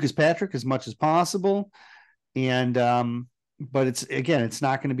or Lucas Patrick as much as possible. And but it's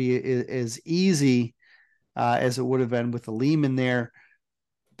not going to be as easy as it would have been with the Leem in there.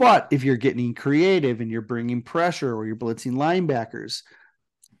 But if you're getting creative and you're bringing pressure or you're blitzing linebackers,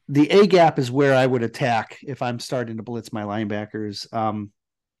 the A gap is where I would attack if I'm starting to blitz my linebackers.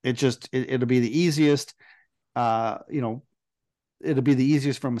 It'll be the easiest. It'll be the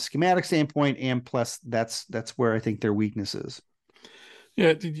easiest from a schematic standpoint, and plus that's where I think their weakness is. Yeah,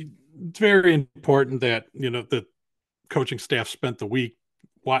 it's very important that the coaching staff spent the week.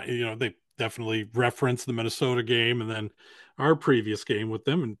 They definitely reference the Minnesota game and then our previous game with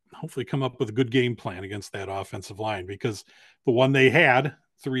them, and hopefully come up with a good game plan against that offensive line, because the one they had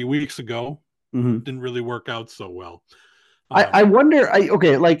 3 weeks ago Mm-hmm. didn't really work out so well. I wonder.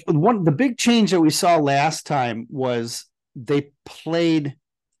 Like the big change that we saw last time was they played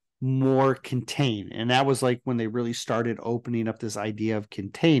more contain, and that was like when they really started opening up this idea of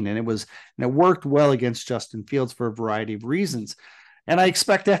contain, and it worked well against Justin Fields for a variety of reasons. And I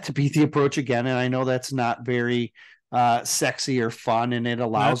expect that to be the approach again. And I know that's not very sexy or fun, and it Not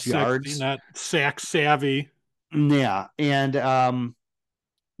allows sexy, yards. not sack savvy. Yeah, and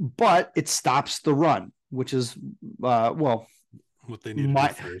but it stops the run, which is well, What they need to do my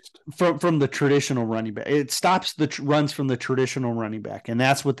first. from the traditional running back. It stops the runs from the traditional running back, and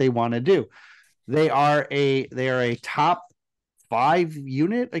that's what they want to do. They are a top 5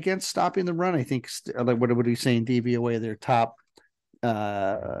 unit against stopping the run. I think like what are you saying, DVOA? They're top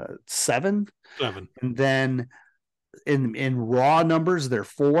 7, 7. and then in raw numbers they're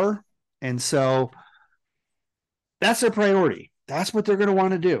 4, and so that's their priority. That's what they're going to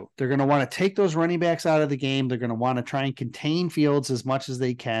want to do. They're going to want to take those running backs out of the game. They're going to want to try and contain Fields as much as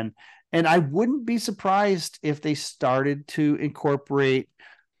they can. And I wouldn't be surprised if they started to incorporate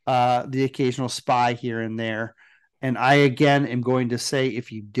the occasional spy here and there. And I, again, am going to say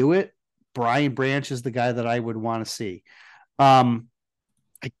if you do it, Brian Branch is the guy that I would want to see. I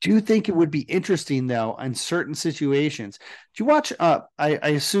do think it would be interesting, though, in certain situations. Do you watch? I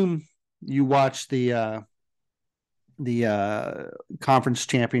assume you watch the conference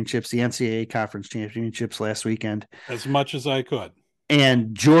championships, the NCAA conference championships last weekend, As much as I could.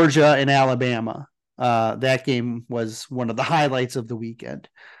 and Georgia and Alabama. That game was one of the highlights of the weekend.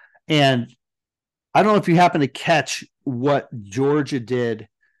 And I don't know if you happen to catch what Georgia did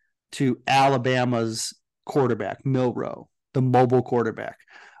to Alabama's quarterback, Milroe, the mobile quarterback.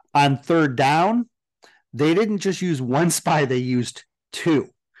 On third down, they didn't just use one spy, they used 2.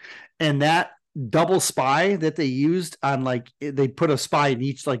 And that double spy that they used on, like, they put a spy in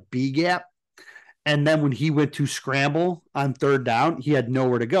each like B gap, and then when he went to scramble on third down, he had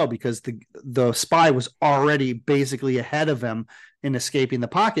nowhere to go because the spy was already basically ahead of him in escaping the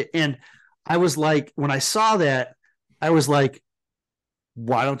pocket. And I was like, when I saw that, I was like,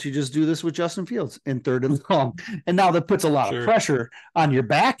 why don't you just do this with Justin Fields in third and long? And now that puts a lot of Sure. pressure on your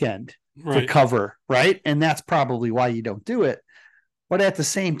back end to Right. cover, right? And that's probably why you don't do it. But at the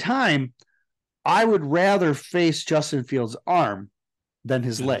same time, I would rather face Justin Fields' arm than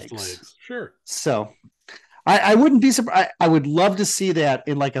his And his legs. legs. Sure. So I wouldn't be surprised. I would love to see that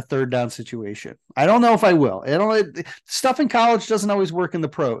in like a third down situation. I don't know if I will. I don't stuff in college doesn't always work in the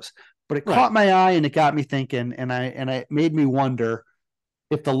pros, but it caught my eye and it got me thinking, and it made me wonder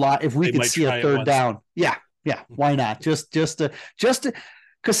if we They could might see a try it third once. down. Yeah, why not? Just to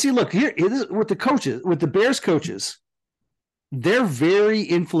because see, look here with the Bears coaches, they're very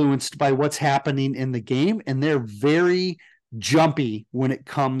influenced by what's happening in the game, and they're very jumpy when it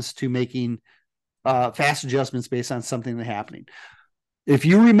comes to making fast adjustments based on something that's happening. If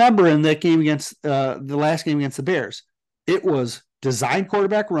you remember in that game against the last game against the Bears, it was design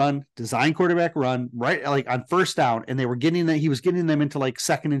quarterback run, right? Like on first down, and they were getting that he was getting them into like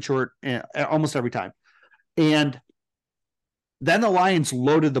second and short almost every time. And then the Lions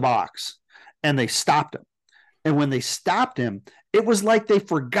loaded the box and they stopped him. And when they stopped him, it was like they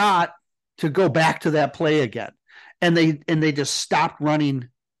forgot to go back to that play again. And they just stopped running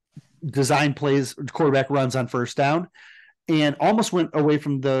design plays, quarterback runs on first down, and almost went away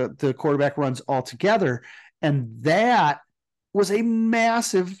from the quarterback runs altogether. And that was a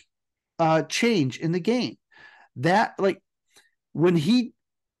massive change in the game. That like when he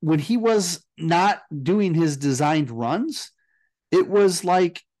was not doing his designed runs, it was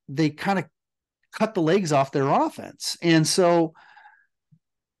like they kind of cut the legs off their offense. And so,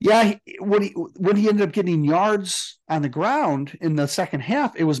 yeah, when he ended up getting yards on the ground in the second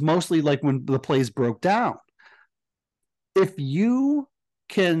half, it was mostly like when the plays broke down. If you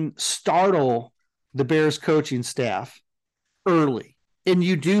can startle the Bears coaching staff early and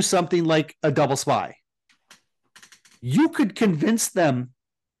you do something like a double spy, you could convince them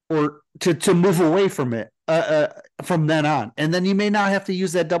or to move away from it from then on. And then you may not have to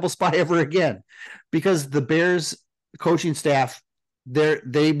use that double spy ever again, because the Bears coaching staff,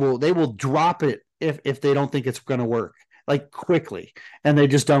 they will drop it if they don't think it's going to work, like quickly, and they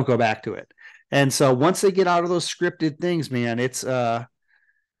just don't go back to it. And so once they get out of those scripted things, man,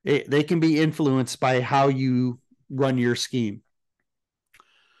 they can be influenced by how you run your scheme.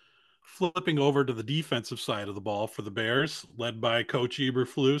 Flipping over to the defensive side of the ball for the Bears, led by Coach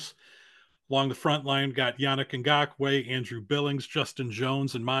Eberflus. Along the front line, got Yannick Ngakoue, Andrew Billings, Justin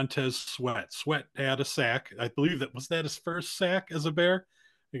Jones, and Montez Sweat. Sweat had a sack. I believe that his first sack as a Bear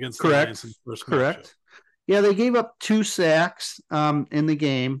against the Correct. Lions in the first matchup. Correct. Yeah, they gave up 2 sacks in the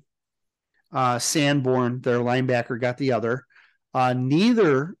game. Sanborn, their linebacker, got the other.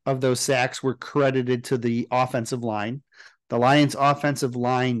 Neither of those sacks were credited to the offensive line. The Lions' offensive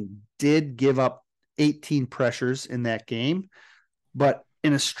line did give up 18 pressures in that game, but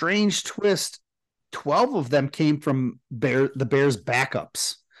in a strange twist, 12 of them came from the Bears'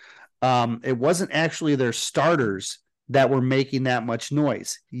 backups. It wasn't actually their starters that were making that much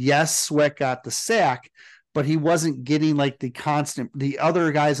noise. Yes, Sweat got the sack, but he wasn't getting like the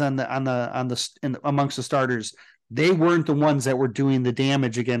other guys amongst the starters. They weren't the ones that were doing the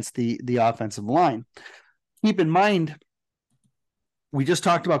damage against the offensive line. Keep in mind, we just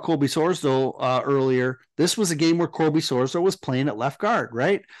talked about Colby Sorsdal earlier. This was a game where Colby Sorsdal was playing at left guard,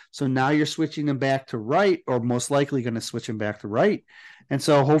 right? So now you're switching him back to right, or most likely going to switch him back to right. And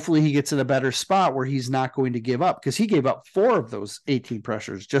so hopefully he gets in a better spot where he's not going to give up, because he gave up 4 of those 18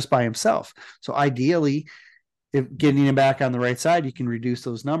 pressures just by himself. So ideally, if getting him back on the right side, you can reduce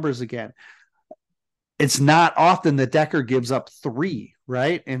those numbers again. It's not often that Decker gives up 3,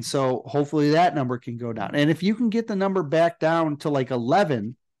 right? And so hopefully that number can go down. And if you can get the number back down to like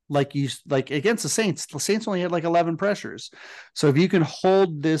 11, like against the Saints only had like 11 pressures. So if you can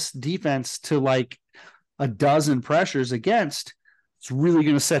hold this defense to like a dozen pressures against, it's really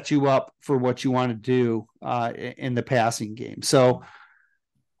going to set you up for what you want to do in the passing game. So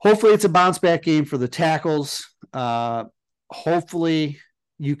hopefully it's a bounce back game for the tackles. Hopefully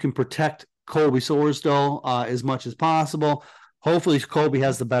you can protect Colby Sorsdal as much as possible. Hopefully Colby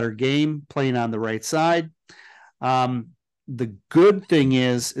has the better game playing on the right side. The good thing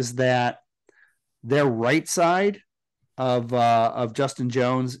is that their right side of Justin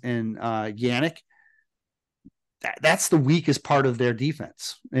Jones and Yannick, that's the weakest part of their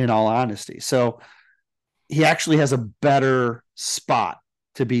defense, in all honesty. So he actually has a better spot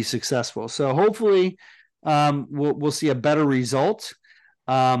to be successful. So hopefully we'll see a better result.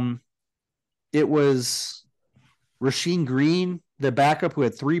 It was Rasheem Green, the backup, who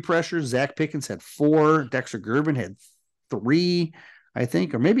had 3 pressures. Zach Pickens had 4. Dexter Gervin had 3, I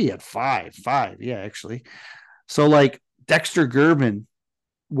think, or maybe he had 5. 5, yeah, actually. So like Dexter Gervin,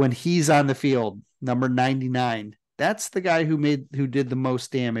 when he's on the field, number 99, that's the guy who did the most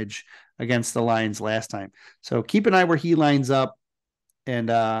damage against the Lions last time. So keep an eye where he lines up, and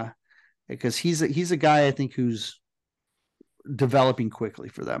because he's a guy I think who's developing quickly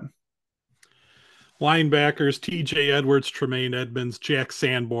for them. Linebackers, TJ Edwards, Tremaine Edmonds, Jack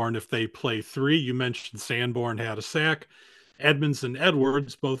Sanborn, if they play 3. You mentioned Sanborn had a sack. Edmonds and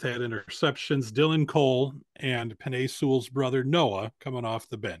Edwards both had interceptions. Dylan Cole and Penei Sewell's brother Noah coming off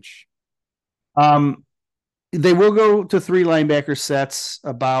the bench. They will go to 3 linebacker sets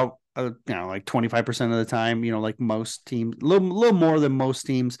about like 25% of the time, like most teams, a little more than most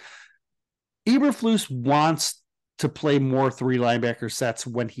teams. Eberflus wants to play more 3 linebacker sets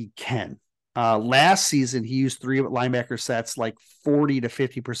when he can. Last season, he used three linebacker sets like 40 to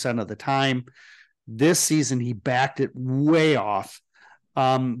 50% of the time. This season, he backed it way off.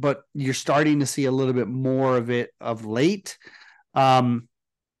 But you're starting to see a little bit more of it of late. And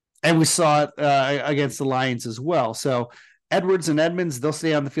we saw it against the Lions as well. So Edwards and Edmonds, they'll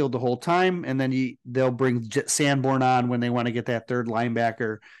stay on the field the whole time, and then they'll bring Sanborn on when they want to get that third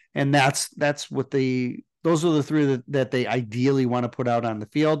linebacker, and that's what those are the three that they ideally want to put out on the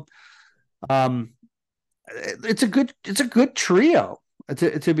field. Um, it's a good trio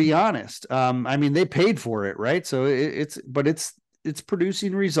to be honest. I mean, they paid for it, right? So it's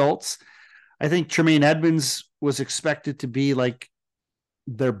producing results. I think Tremaine Edmonds was expected to be like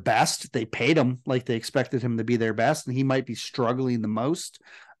their best. They paid him like they expected him to be their best, and he might be struggling the most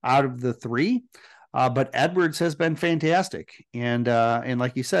out of the three. But Edwards has been fantastic, and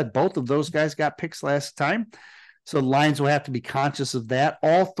like you said, both of those guys got picks last time, so the Lions will have to be conscious of that.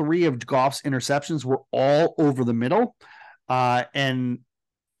 All three of Goff's interceptions were all over the middle, and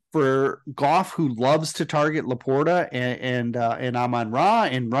for Goff, who loves to target Laporta and Amon-Ra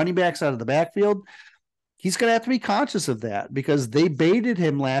and running backs out of the backfield, he's going to have to be conscious of that because they baited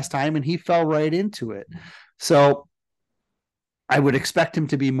him last time and he fell right into it. So I would expect him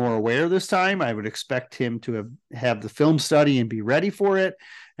to be more aware this time. I would expect him to have the film study and be ready for it.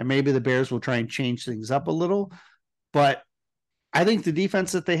 And maybe the Bears will try and change things up a little. But I think the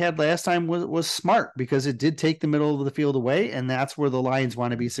defense that they had last time was smart because it did take the middle of the field away, and that's where the Lions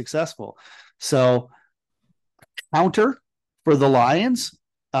want to be successful. So counter for the Lions,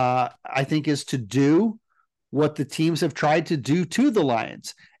 I think, is to do what the teams have tried to do to the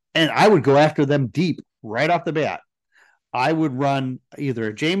Lions. And I would go after them deep right off the bat. I would run either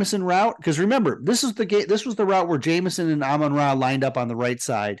a Jameson route, because remember, this was the route where Jameson and Amon-Ra lined up on the right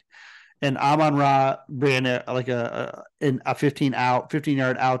side, and Amon-Ra ran a 15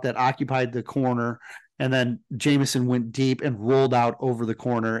 yard out that occupied the corner, and then Jameson went deep and rolled out over the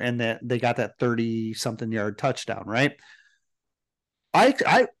corner, and that they got that 30 something yard touchdown. Right.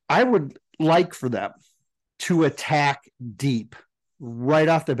 I would like for them to attack deep right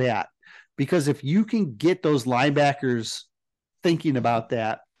off the bat, because if you can get those linebackers thinking about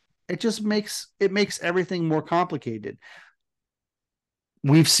that, it makes everything more complicated.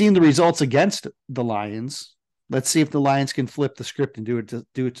 We've seen the results against the Lions. Let's see if the Lions can flip the script and do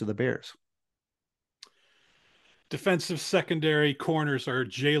it to the Bears. Defensive secondary corners are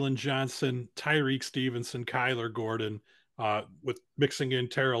Jalen Johnson, Tyreek Stevenson, Kyler Gordon, with mixing in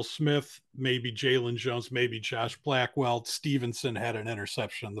Terrell Smith, maybe Jalen Jones, maybe Josh Blackwell. Stevenson had an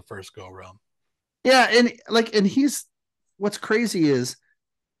interception in the first go round. Yeah, and he's what's crazy is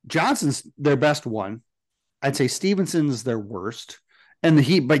Johnson's their best one. I'd say Stevenson's their worst.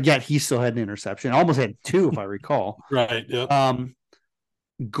 But yet he still had an interception. Almost had two, if I recall. Right. Yep.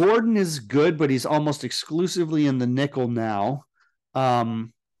 Gordon is good, but he's almost exclusively in the nickel now.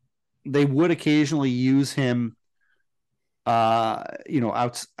 They would occasionally use him, outside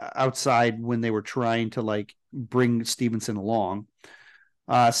when they were trying to like bring Stevenson along.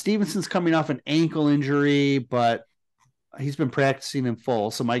 Stevenson's coming off an ankle injury, but he's been practicing in full,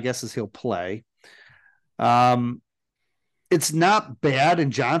 so my guess is he'll play. It's not bad,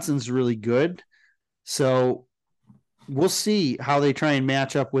 and Johnson's really good. So we'll see how they try and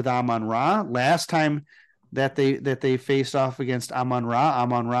match up with Amon-Ra. Last time that they faced off against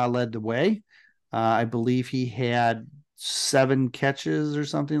Amon-Ra led the way. I believe he had 8 catches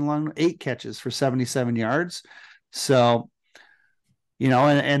for 77 yards. So,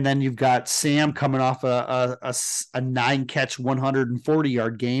 and then you've got Sam coming off a 9-catch,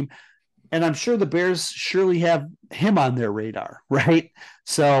 140-yard game. And I'm sure the Bears surely have him on their radar, right?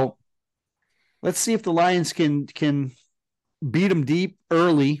 So let's see if the Lions can beat them deep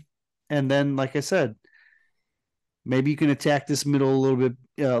early, and then, like I said, maybe you can attack this middle a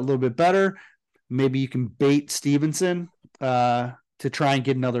little bit better. Maybe you can bait Stevenson to try and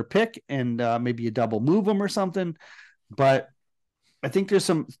get another pick, and maybe you double move them or something. But I think there's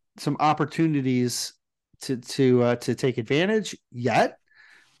some opportunities to take advantage yet.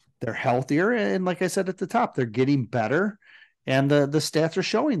 They're healthier, and like I said at the top, they're getting better, and the stats are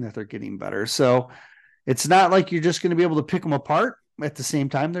showing that they're getting better. So it's not like you're just going to be able to pick them apart. At the same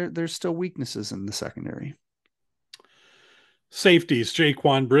time, there's still weaknesses in the secondary. Safeties: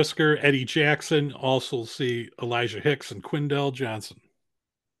 Jaquan Brisker, Eddie Jackson. Also see Elijah Hicks and Quindell Johnson.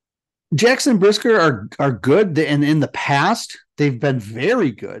 Jackson and Brisker are good, and in the past they've been very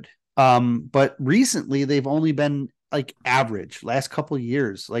good. But recently they've only been like average last couple of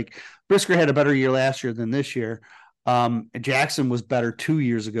years. Like Brisker had a better year last year than this year. Jackson was better 2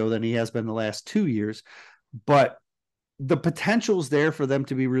 years ago than he has been the last 2 years. But the potential's there for them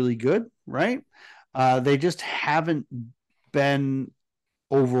to be really good, right? They just haven't been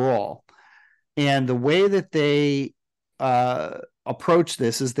overall. And the way that they approach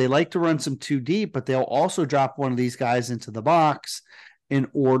this is they like to run some too deep, but they'll also drop one of these guys into the box in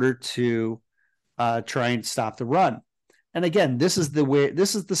order to try and stop the run. And again, this is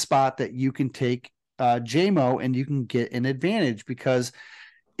the spot that you can take JMO and you can get an advantage, because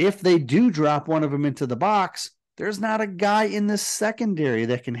if they do drop one of them into the box, there's not a guy in this secondary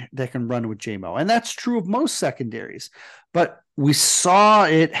that can run with JMO. And that's true of most secondaries. But we saw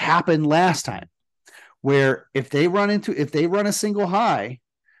it happen last time, where if they run a single high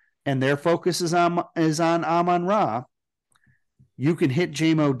and their focus is on Amon Ra, you can hit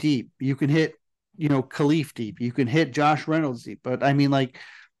JMO deep. You can hit, Khalif deep. You can hit Josh Reynolds deep. But I mean, like,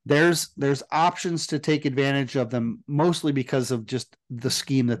 there's options to take advantage of them, mostly because of just the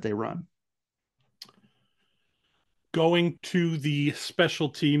scheme that they run. Going to the special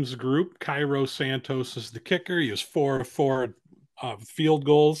teams group, Cairo Santos is the kicker. He was 4 of 4 field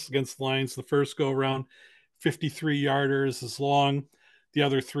goals against the Lions the first go around. 53 yarders is long. The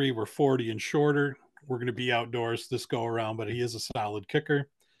other 3 were 40 and shorter. We're going to be outdoors this go around, but he is a solid kicker.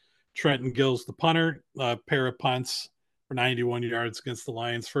 Trenton Gill's the punter, a pair of punts for 91 yards against the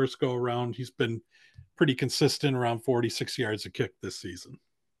Lions first go around. He's been pretty consistent, around 46 yards a kick this season.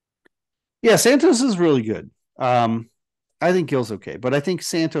 Yeah, Santos is really good. I think Gill's okay, but I think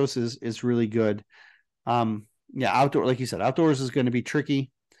Santos is really good. Yeah, outdoor, like you said, outdoors is going to be tricky.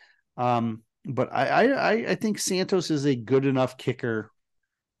 But I think Santos is a good enough kicker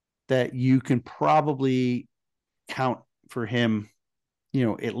that you can probably count for him,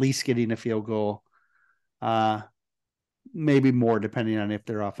 at least getting a field goal. Maybe more, depending on if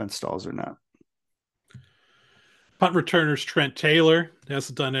their offense stalls or not. Punt returners Trent Taylor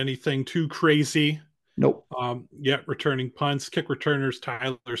hasn't done anything too crazy. Nope. Yet returning punts. Kick returners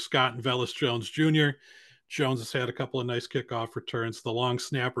Tyler Scott and Velus Jones Jr. Jones has had a couple of nice kickoff returns. The long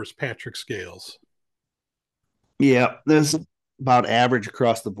snappers Patrick Scales. Yeah, there's about average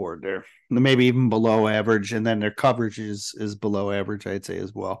across the board there. Maybe even below average, and then their coverage is below average, I'd say,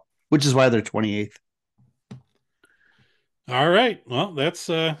 as well, which is why they're 28th. All right. Well, that's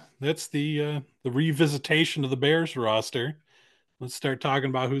the revisitation of the Bears roster. Let's start talking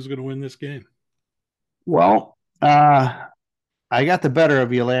about who's going to win this game. Well, I got the better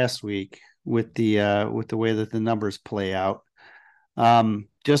of you last week with the way that the numbers play out.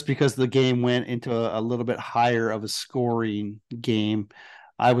 Just because the game went into a little bit higher of a scoring game,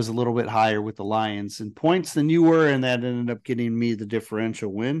 I was a little bit higher with the Lions in points than you were, and that ended up getting me the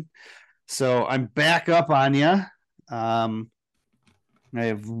differential win. So I'm back up on you. I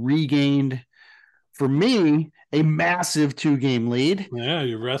have regained, for me, a massive 2-game lead. Yeah,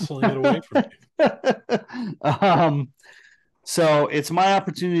 you're wrestling it away from me. So it's my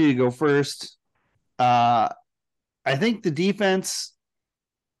opportunity to go first. I think the defense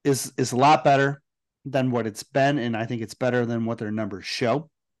is a lot better than what it's been, and I think it's better than what their numbers show.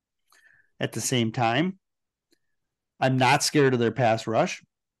 At the same time, I'm not scared of their pass rush,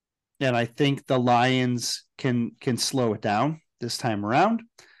 and I think the Lions can slow it down this time around.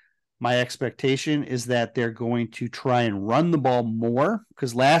 My expectation is that they're going to try and run the ball more,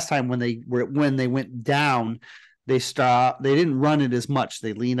 because last time when they went down, they didn't run it as much.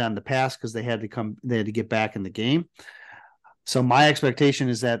 They leaned on the pass because they had to get back in the game. So my expectation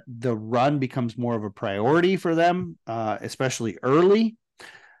is that the run becomes more of a priority for them, especially early.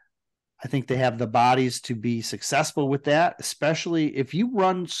 I think they have the bodies to be successful with that, especially if you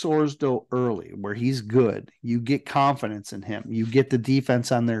run Sorsdo early where he's good. You get confidence in him. You get the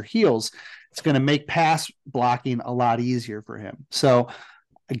defense on their heels. It's going to make pass blocking a lot easier for him. So,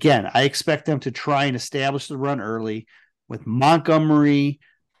 again, I expect them to try and establish the run early with Montgomery,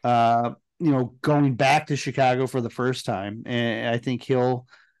 going back to Chicago for the first time. And I think he'll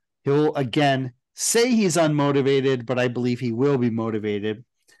again say he's unmotivated, but I believe he will be motivated.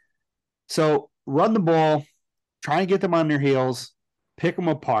 So run the ball, try and get them on their heels, pick them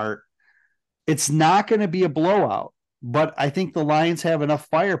apart. It's not going to be a blowout, but I think the Lions have enough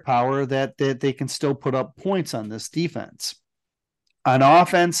firepower that they can still put up points on this defense. On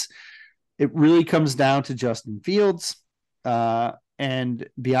offense, it really comes down to Justin Fields. And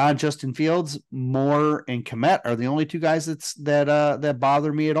beyond Justin Fields, Moore and Kmet are the only two guys that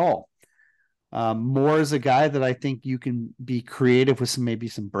bother me at all. Moore is a guy that I think you can be creative with maybe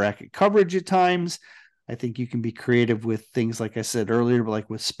some bracket coverage at times. I think you can be creative with things, like I said earlier, like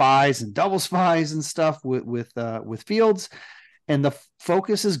with spies and double spies and stuff with Fields. And the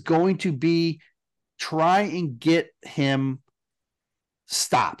focus is going to be try and get him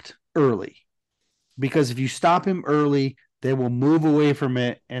stopped early. because if you stop him early, they will move away from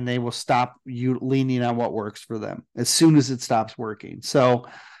it and they will stop you leaning on what works for them as soon as it stops working. So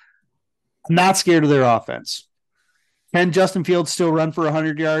I'm not scared of their offense. Can Justin Fields still run for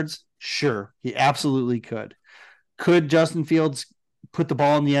 100 yards? Sure, he absolutely could. Could Justin Fields put the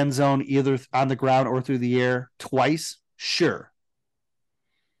ball in the end zone either on the ground or through the air twice? Sure.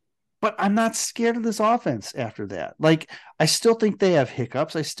 But I'm not scared of this offense after that. Like, I still think they have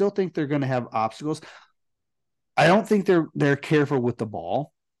hiccups. I still think they're going to have obstacles. I don't think they're careful with the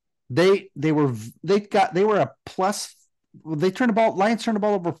ball. They were a plus. They turned the ball. Lions turned the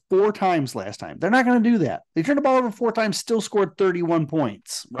ball over 4 times last time. They're not going to do that. They turned the ball over 4 times, still scored 31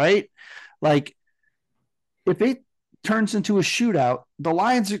 points. Right? Like, if it turns into a shootout, the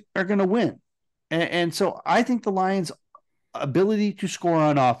Lions are going to win. And so I think the Lions' ability to score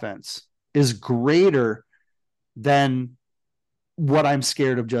on offense is greater than what I'm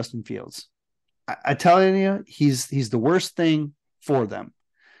scared of Justin Fields. I tell you, he's the worst thing for them,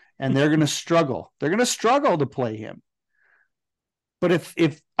 and they're going to struggle. They're going to struggle to play him. But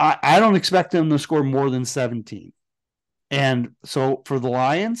if I don't expect them to score more than 17, and so for the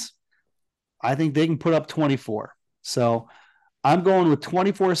Lions, I think they can put up 24. So I'm going with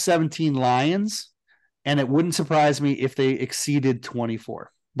 24-17 Lions, and it wouldn't surprise me if they exceeded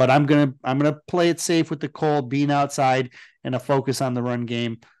 24. But I'm gonna play it safe with the Cole being outside and a focus on the run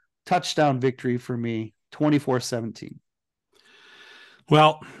game. Touchdown victory for me, 24-17.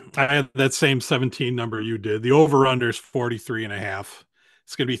 Well, I had that same 17 number you did. The over under is 43 and a half.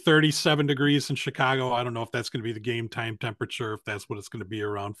 It's going to be 37 degrees in Chicago. I don't know if that's going to be the game time temperature, if that's what it's going to be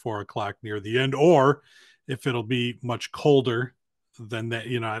around 4 o'clock near the end, or if it'll be much colder than that.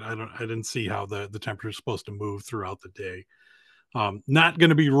 I didn't see how the temperature is supposed to move throughout the day. Not going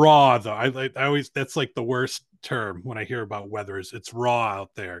to be raw though. I always, that's like the worst term when I hear about weather is it's raw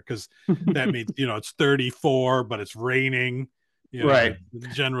out there, because that means it's 34, but it's raining. Right.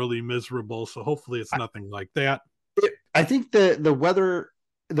 Generally miserable. So hopefully it's nothing like that. I think the weather,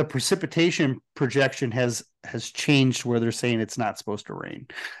 the precipitation projection has changed where they're saying it's not supposed to rain.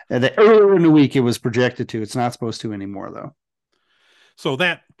 Earlier in the week it was projected to. It's not supposed to anymore though. So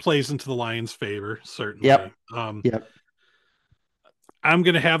that plays into the Lions' favor, Yep. certainly. Yep. I'm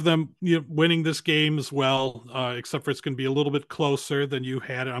going to have them winning this game as well, except for it's going to be a little bit closer than you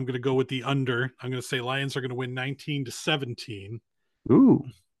had it. I'm going to go with the under. I'm going to say Lions are going to win 19-17. Ooh.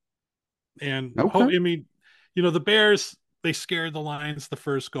 And Okay. I mean, the Bears, they scared the Lions the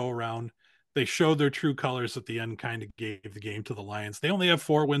first go around. They showed their true colors at the end, kind of gave the game to the Lions. They only have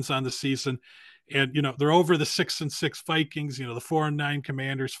 4 wins on the season. And they're over the 6-6 Vikings, the 4-9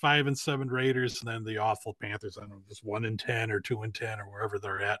 Commanders, 5-7 Raiders, and then the awful Panthers. I don't know, just 1-10 or 2-10 or wherever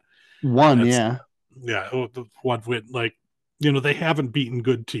they're at. One, That's yeah. yeah, the one win. Like, they haven't beaten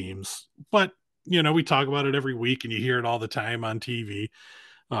good teams, but we talk about it every week, and you hear it all the time on TV.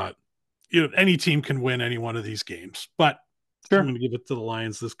 Uh, any team can win any one of these games, but I'm Sure. going to give it to the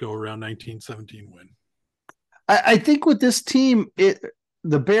Lions this go around, 19-17 win. I think with this team,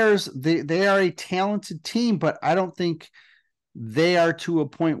 the Bears, they are a talented team, but I don't think they are to a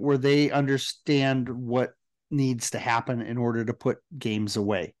point where they understand what needs to happen in order to put games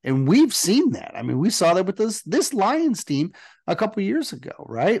away. And we've seen that. I mean, we saw that with this Lions team a couple years ago,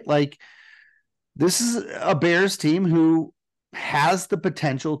 right? Like, this is a Bears team who has the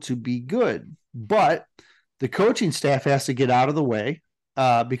potential to be good, but the coaching staff has to get out of the way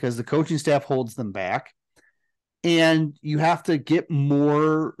because the coaching staff holds them back, and you have to get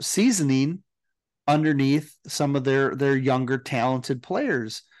more seasoning underneath some of their younger talented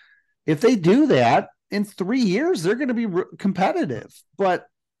players. If they do that in 3 years, they're going to be competitive. But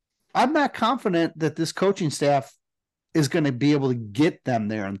I'm not confident that this coaching staff is going to be able to get them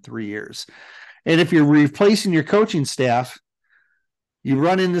there in 3 years. And if you're replacing your coaching staff, you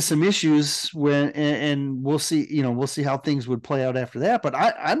run into some issues and we'll see how things would play out after that. But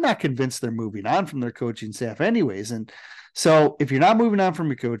I'm not convinced they're moving on from their coaching staff anyways. And so if you're not moving on from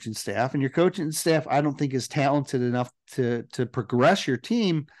your coaching staff, and your coaching staff, I don't think is talented enough to progress your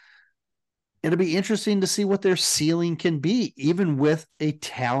team, it'll be interesting to see what their ceiling can be, even with a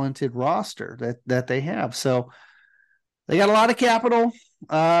talented roster that they have. So they got a lot of capital.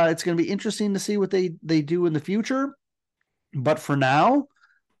 It's going to be interesting to see what they do in the future. But for now,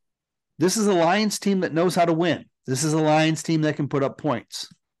 this is a Lions team that knows how to win. This is a Lions team that can put up points.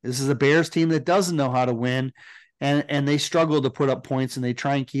 This is a Bears team that doesn't know how to win, and they struggle to put up points, and they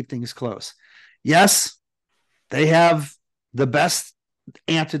try and keep things close. Yes, they have the best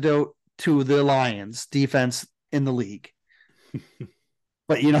antidote to the Lions defense in the league.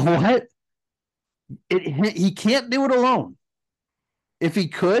 But you know what? He can't do it alone. If he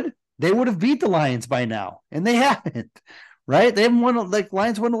could, they would have beat the Lions by now, and they haven't. Right? They haven't won, like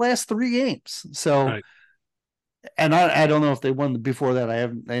Lions won the last 3 games. So, Right. and I don't know if they won before that.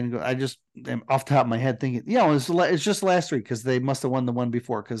 I just am off the top of my head thinking, it's just last week because they must have won the one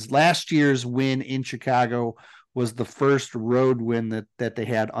before. Because last year's win in Chicago was the first road win that they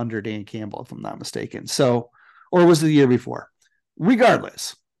had under Dan Campbell, if I'm not mistaken. So, or was it the year before?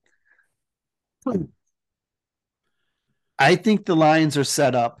 Regardless, I think the Lions are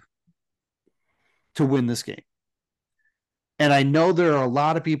set up to win this game. And I know there are a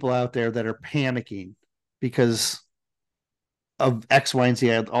lot of people out there that are panicking because of X, Y, and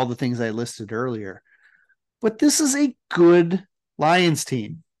Z, all the things I listed earlier. But this is a good Lions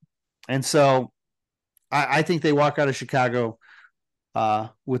team. And so I think they walk out of Chicago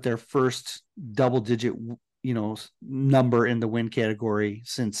with their first double digit, number in the win category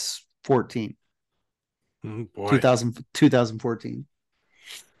since 14, Boy. 2014.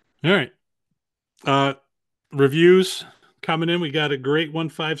 All right. Uh, Reviews coming in. We got a great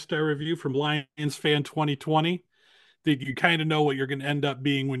 5-star review from Lions Fan 2020. That you kind of know what you're going to end up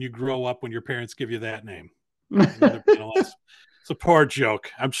being when you grow up when your parents give you that name. You end up being a less. It's a poor joke.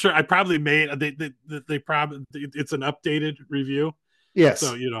 I'm sure I probably made they probably it's an updated review. So, Yes.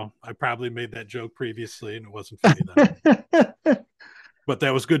 I probably made that joke previously and it wasn't funny then. But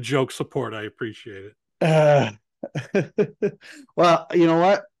that was good joke support. I appreciate it. uh, well, you know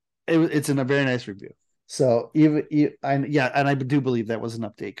what? It's in a very nice review. So and I do believe that was an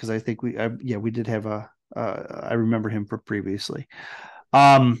update because I think we did have I remember him from previously.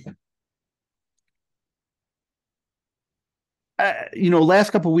 Last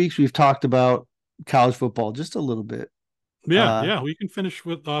couple of weeks we've talked about college football just a little bit. Yeah, we can finish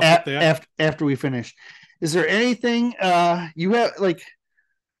with that. After we finish, is there anything you have like?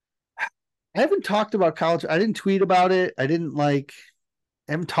 I haven't talked about college. I didn't tweet about it. I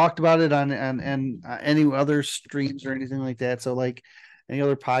haven't talked about it on any other streams or anything like that. So like any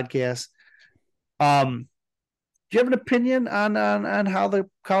other podcasts. Do you have an opinion on how the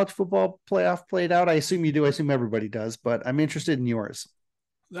college football playoff played out? I assume you do. I assume everybody does, but I'm interested in yours.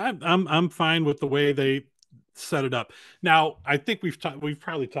 I'm fine with the way they set it up. Now, I think we've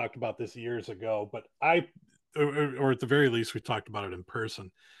probably talked about this years ago, but or at the very least we talked about it in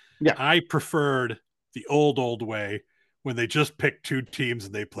person. Yeah. I preferred the old way when they just picked two teams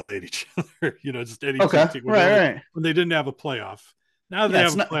and they played each other. Just any two Okay. teams Right. when they didn't have a playoff. Now that they Yeah. have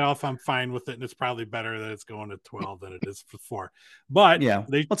It's a not. playoff, I'm fine with it, and it's probably better that it's going to 12 than it is for 4. But Yeah.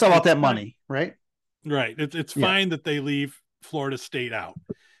 It's all about it's that fine. money, right? Right. It's Yeah. fine that they leave Florida State out.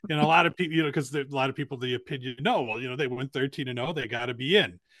 And a lot of people, because a lot of people, the opinion, no, well, they went 13-0, they got to be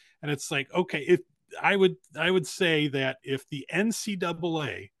in. And it's like, okay, if I would say that if the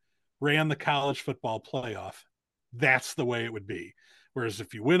NCAA ran the college football playoff, that's the way it would be. Whereas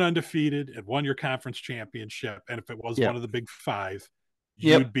if you went undefeated and won your conference championship, and if it was one Yep. of the big 5, you'd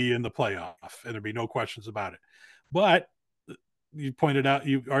Yep. be in the playoff, and there'd be no questions about it. But you pointed out,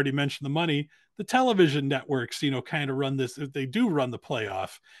 you already mentioned the money. The television networks, kind of run this. They do run the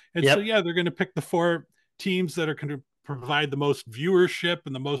playoff, and so Yep. yeah, they're going to pick the 4 teams that are going to provide the most viewership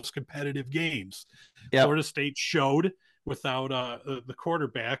and the most competitive games. Yep. Florida State showed without the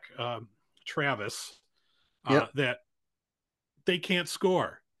quarterback Travis Yep. that they can't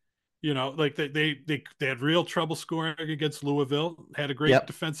score. Like they had real trouble scoring against Louisville. Had a great Yep.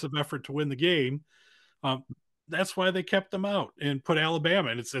 defensive effort to win the game. Um, that's why they kept them out and put Alabama.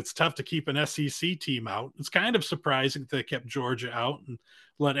 And it's tough to keep an SEC team out. It's kind of surprising that they kept Georgia out and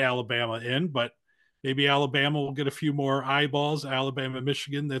let Alabama in, but maybe Alabama will get a few more eyeballs. Alabama,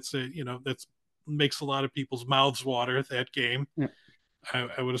 Michigan. That's makes a lot of people's mouths water at that game. Yep.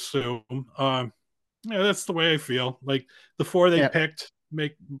 I would assume. Yeah, that's the way I feel. Like the 4 they Yep. picked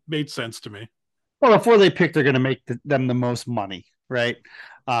made sense to me. Well, before they pick, they're going to make them the most money, right?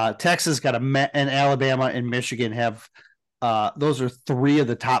 Texas got and Alabama and Michigan have. Those are 3 of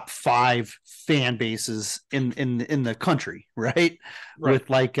the top 5 fan bases in the country, right? Right. With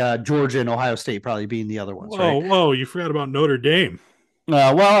like Georgia and Ohio State probably being the other ones, right? Whoa! You forgot about Notre Dame.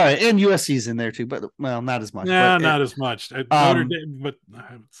 Well, and USC's in there too, but not as much. Nah, But not as much. Notre um, Dame, but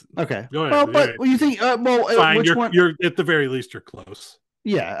okay. go ahead. Well, but you think Fine. which one? You're at the very least you're close.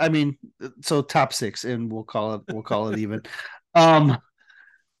 Yeah, I mean, so top 6, and we'll call it even. Um,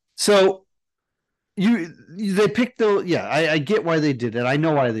 so they picked I get why they did it. I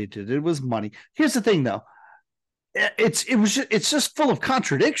know why they did it. It was money. Here's the thing though. It's just full of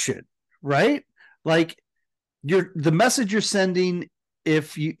contradiction, right? Like the message you're sending,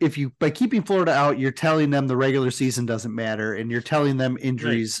 if you by keeping Florida out, you're telling them the regular season doesn't matter, and you're telling them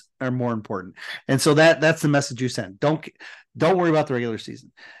injuries are more important. And so that's the message you send. Don't worry about the regular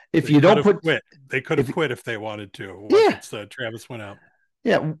season. if They you could don't have put quit. They could have if quit if they wanted to. yeah, Once Travis went out.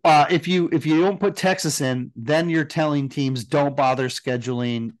 yeah, if you don't put Texas in, then you're telling teams don't bother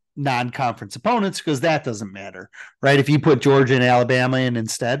scheduling non-conference opponents because that doesn't matter, right? If you put Georgia and Alabama in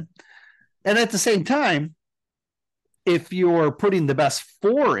instead, and at the same time, if you're putting the best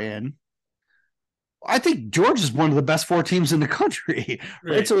four in, I think Georgia is one of the best four teams in the country, right?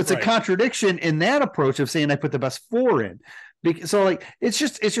 Right, So it's a right. contradiction in that approach of saying I put the best four in. So like it's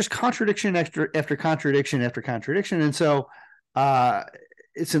just contradiction after contradiction after contradiction, and so uh,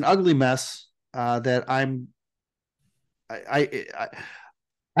 it's an ugly mess that I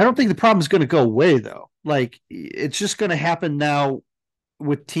I don't think the problem is going to go away though. Like it's just going to happen now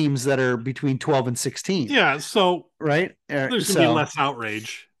with teams that are between 12 and 16, Yeah, so right? there's gonna be So less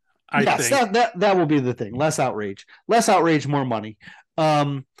outrage, I yes, think. that will be the thing. Less outrage, more money.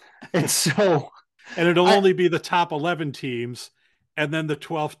 Um, and so And it'll I only be the top 11 teams, and then the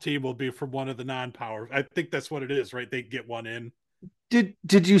 12th team will be from one of the non-power. I think that's what it is, right? They get one in.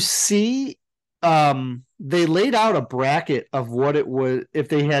 did you see they laid out a bracket of what it would if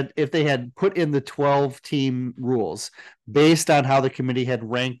they had put in the 12 team rules based on how the committee had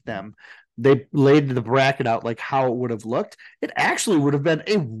ranked them. They laid the bracket out like how it would have looked. It actually would have been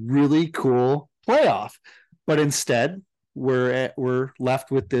a really cool playoff, but instead we're left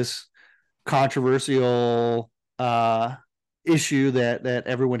with this controversial issue that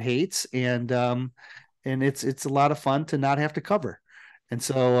everyone hates, and it's a lot of fun to not have to cover, and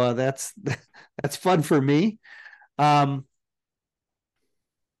so that's fun for me. Um,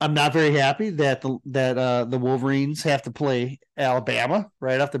 I'm not very happy that the Wolverines have to play Alabama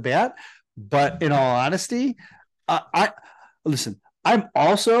right off the bat, but in all honesty, I listen. I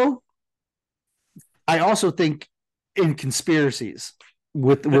also think in conspiracies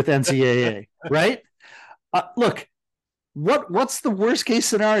with NCAA, right? Look, what's the worst case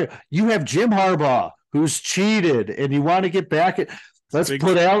scenario? You have Jim Harbaugh who's cheated, and you want to get back at Big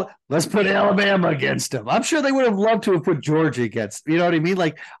let's put Alabama against him. I'm sure they would have loved to have put Georgia against. You know what I mean?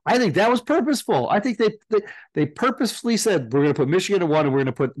 Like I think that was purposeful. I think they purposefully said we're going to put Michigan at one, and we're going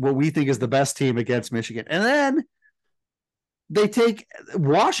to put what we think is the best team against Michigan, and then they take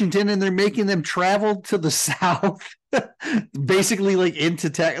Washington and they're making them travel to the South, basically like into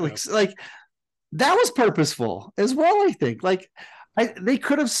tech, yeah. like that was purposeful as well. I think like they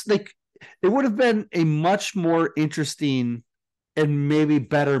could have like it would have been a much more interesting and maybe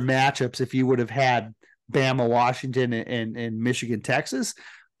better matchups if you would have had Bama, Washington, and Michigan, Texas.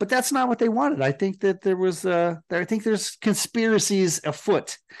 But that's not what they wanted. I think that I think there's conspiracies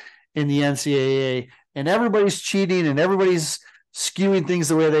afoot in the NCAA, and everybody's cheating and everybody's skewing things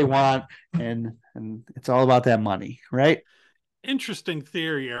the way they want, and it's all about that money, right? Interesting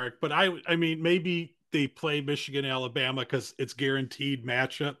theory, Eric. But I mean, maybe they play Michigan, Alabama because it's guaranteed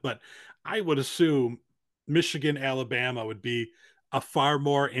matchup. But I would assume Michigan, Alabama would be a far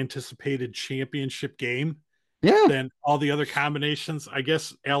more anticipated championship game Yeah. than all the other combinations. I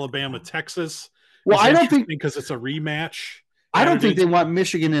guess Alabama, Texas Well, is interesting because it's a rematch, I and don't it think is. they want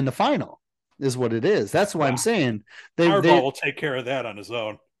Michigan in the final. Is what it is. That's why I'm Wow, saying Harbaugh they will take care of that on his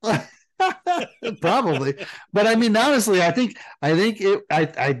own. probably, but I mean honestly, I do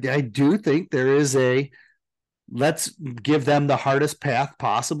think there is a let's give them the hardest path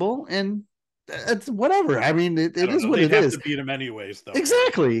possible, and it's whatever. I mean, I it don't is know. what They'd it have is. to beat him anyways, though, Eric.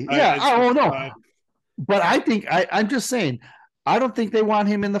 Exactly. Yeah. Oh It's no, fine. but I think I'm just saying I don't think they want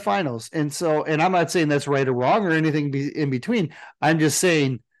him in the finals, and so and I'm not saying that's right or wrong or anything in between. I'm just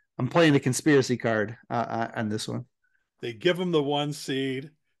saying I'm playing the conspiracy card on this one. They give him the one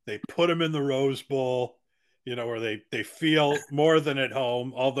seed. They put him in the Rose Bowl, where they feel more than at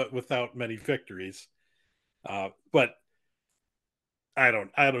home, all that without many victories. But I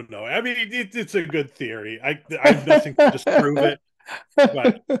don't know. I mean, it's a good theory. I have nothing to disprove it,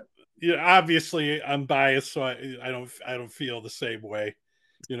 but obviously I'm biased, so I don't feel the same way.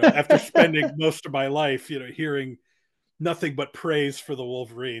 After spending most of my life, hearing nothing but praise for the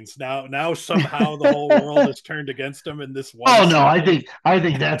Wolverines. Now somehow the whole world has turned against them in this one Oh no, season. I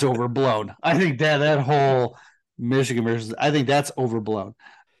think that's overblown. I think that whole Michigan versus I think that's overblown.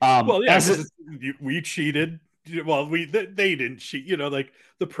 Well, yeah, As because it we cheated. Well, they didn't cheat. Like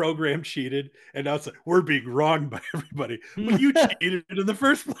the program cheated, and now it's like we're being wronged by everybody. But you cheated in the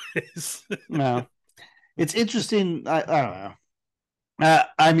first place. no, it's interesting. I don't know.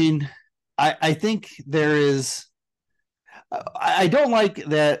 I mean, I think there is. I don't like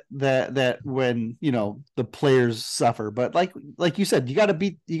that when the players suffer, but like you said, you got to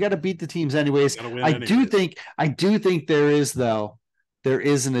beat the teams anyways. Got to win anyways. I do think there is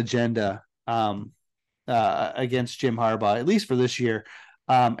an agenda against Jim Harbaugh, at least for this year.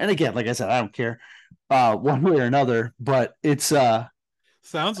 And again, like I said, I don't care one way or another, but it's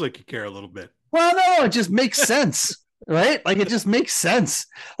Sounds like you care a little bit. well, no, it just makes sense, right? Like it just makes sense.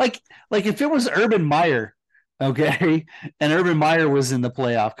 Like like if it was Urban Meyer, okay, and Urban Meyer was in the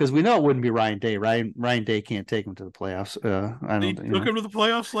playoff, because we know it wouldn't be Ryan Day. Ryan Day can't take him to the playoffs. I They don't think, took him to the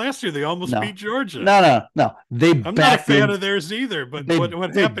playoffs last year. They almost no, beat Georgia. no. They I'm not a backed fan in. of theirs either, but They what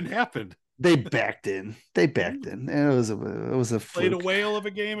they happened happened. they backed in. They backed Hmm. in. It was a Played a fluke. whale of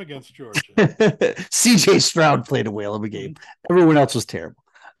a game against Georgia. CJ Stroud played a whale of a game. Hmm. Everyone else was terrible.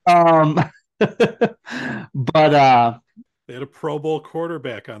 Um, but They had a Pro Bowl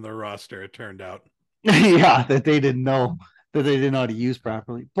quarterback on their roster, it turned out. yeah, that they didn't know how to use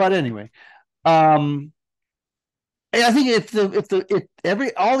properly. But anyway, um, I think if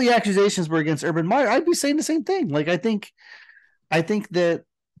every all the accusations were against Urban Meyer, I'd be saying the same thing. Like I think that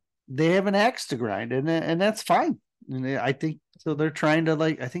they have an axe to grind, and that's fine. And I think so. They're trying to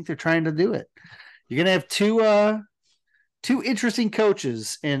I think they're trying to do it. You're gonna have two interesting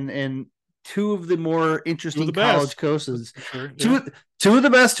coaches and two of the more Two of interesting the college best, coaches. for sure. Yeah. Two of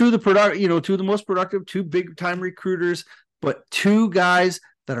the best, two of the most productive, two big time recruiters, but two guys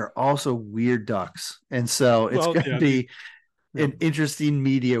that are also weird ducks. And so it's Well, going to yeah, be yeah. an interesting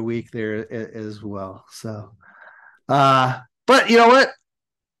media week there as well. So, but you know what?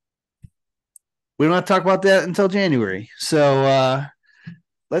 We don't have to talk about that until January. So,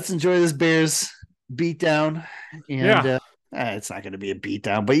 let's enjoy this Bears beatdown. And Yeah. it's not going to be a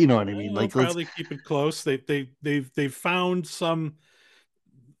beatdown, but you know what I mean. They'll Like, let's probably keep it close. They've found some.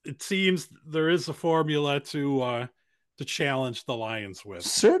 It seems there is a formula to challenge the Lions with.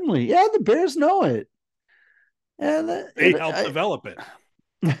 certainly, yeah, the Bears know it. And They helped develop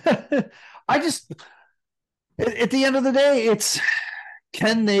it. I just, at the end of the day, it's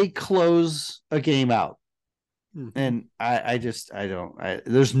can they close a game out? Mm-hmm. And I don't,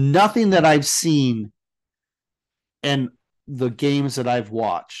 there's nothing that I've seen in the games that I've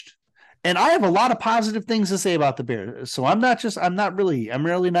watched. And I have a lot of positive things to say about the Bears. So I'm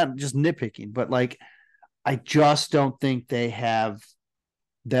really not just nitpicking, but like, I just don't think they have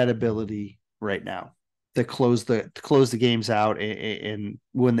that ability right now to close the games out and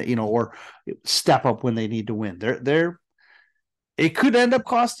when or step up when they need to win. They're it could end up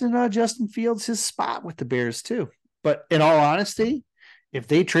costing Justin Fields his spot with the Bears too. But in all honesty, if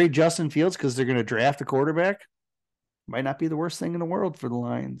they trade Justin Fields because they're going to draft a quarterback, might not be the worst thing in the world for the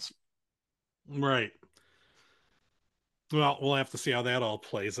Lions. Right. Well, we'll have to see how that all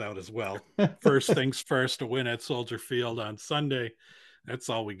plays out as well. First things first, to win at Soldier Field on Sunday. That's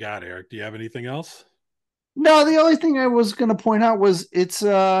all we got, Eric. Do you have anything else? No, the only thing I was going to point out was it's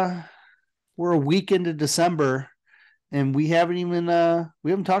we're a week into December and we haven't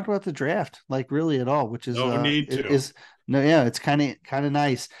talked about the draft like really at all, which is No need to. is no, yeah, it's kind of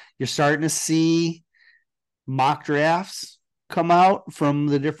nice. You're starting to see mock drafts come out from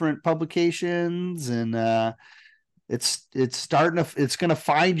the different publications, and it's starting to it's going to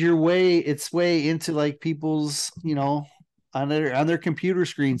find its way into like people's on their computer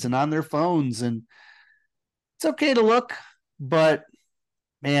screens and on their phones, and it's okay to look, but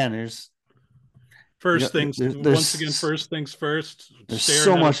man, First things, once again, there's first things first, staring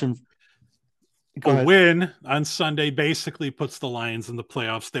so at much in. a Go ahead. win on Sunday basically puts the Lions in the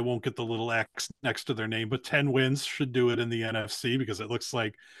playoffs. They won't get the little X next to their name, but 10 wins should do it in the NFC because it looks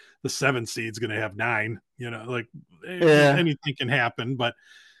like the 7 seed's going to have 9. Like Yeah, anything can happen, but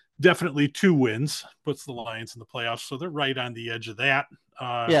definitely 2 wins puts the Lions in the playoffs. So they're right on the edge of that.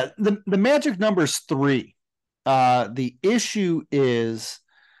 yeah. The magic number is 3. The issue is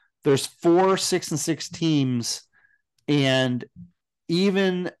there's 4 6-6 teams, and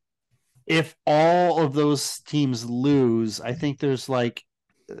even if all of those teams lose, I think there's something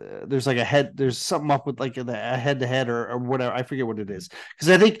up with like a head to head or whatever. I forget what it is,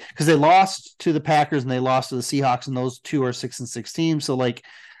 because they lost to the Packers and they lost to the Seahawks, and those two are 6-6 teams. So like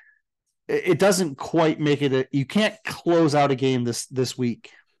it doesn't quite make it. You can't close out a game this week,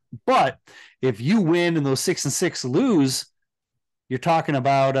 but if you win and those 6-6 lose, you're talking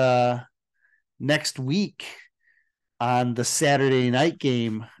about next week on the Saturday night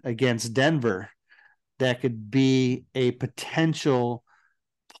game against Denver. That could be a potential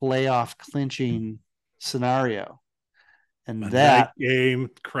playoff clinching scenario. And A night that, game,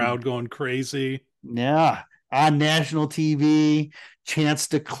 crowd going crazy. yeah, on national TV, chance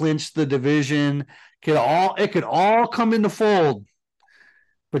to clinch the division, it could all come into fold,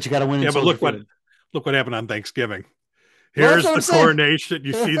 but you got to win in Yeah, but Soldier look what Field. look what happened on Thanksgiving. Well, that's Here's what I'm the saying. coronation.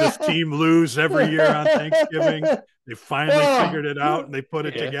 You see this team lose every year on Thanksgiving. They finally Oh, figured it out and they put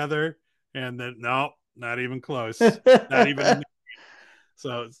it yeah. together. And then no, not even close. Not even.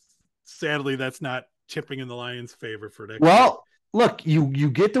 So sadly, that's not tipping in the Lions' favor for next week. Well, look, you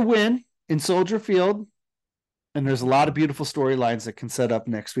get the win in Soldier Field, and there's a lot of beautiful storylines that can set up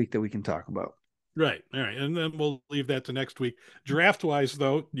next week that we can talk about. Right. All right. And then we'll leave that to next week. Draft wise,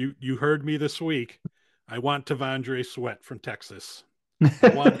 though, you heard me this week. I want Tavondre Sweat from Texas. I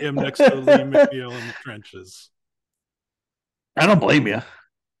want him next to Lee McNeil in the trenches. I don't blame you.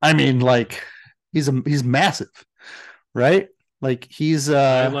 I mean, like he's massive, right? Like he's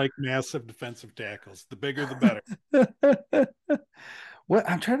I like massive defensive tackles. The bigger, the better. what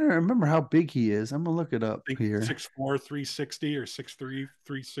I'm trying to remember how big he is. I'm gonna look it up I think here. 6'4", 360 or 6'3",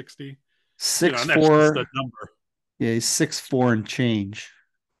 360. Six And that's just a four. number. Yeah, he's 6'4" and change.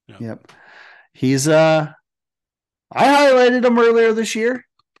 Yeah. Yep. He's I highlighted him earlier this year.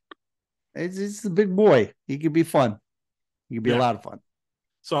 It's the big boy. He could be fun. He could be a Yeah. lot of fun.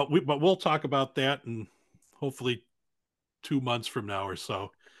 So but we'll talk about that and hopefully 2 months from now or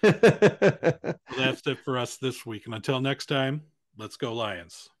so. Well, that's it for us this week. And until next time, let's go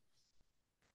Lions.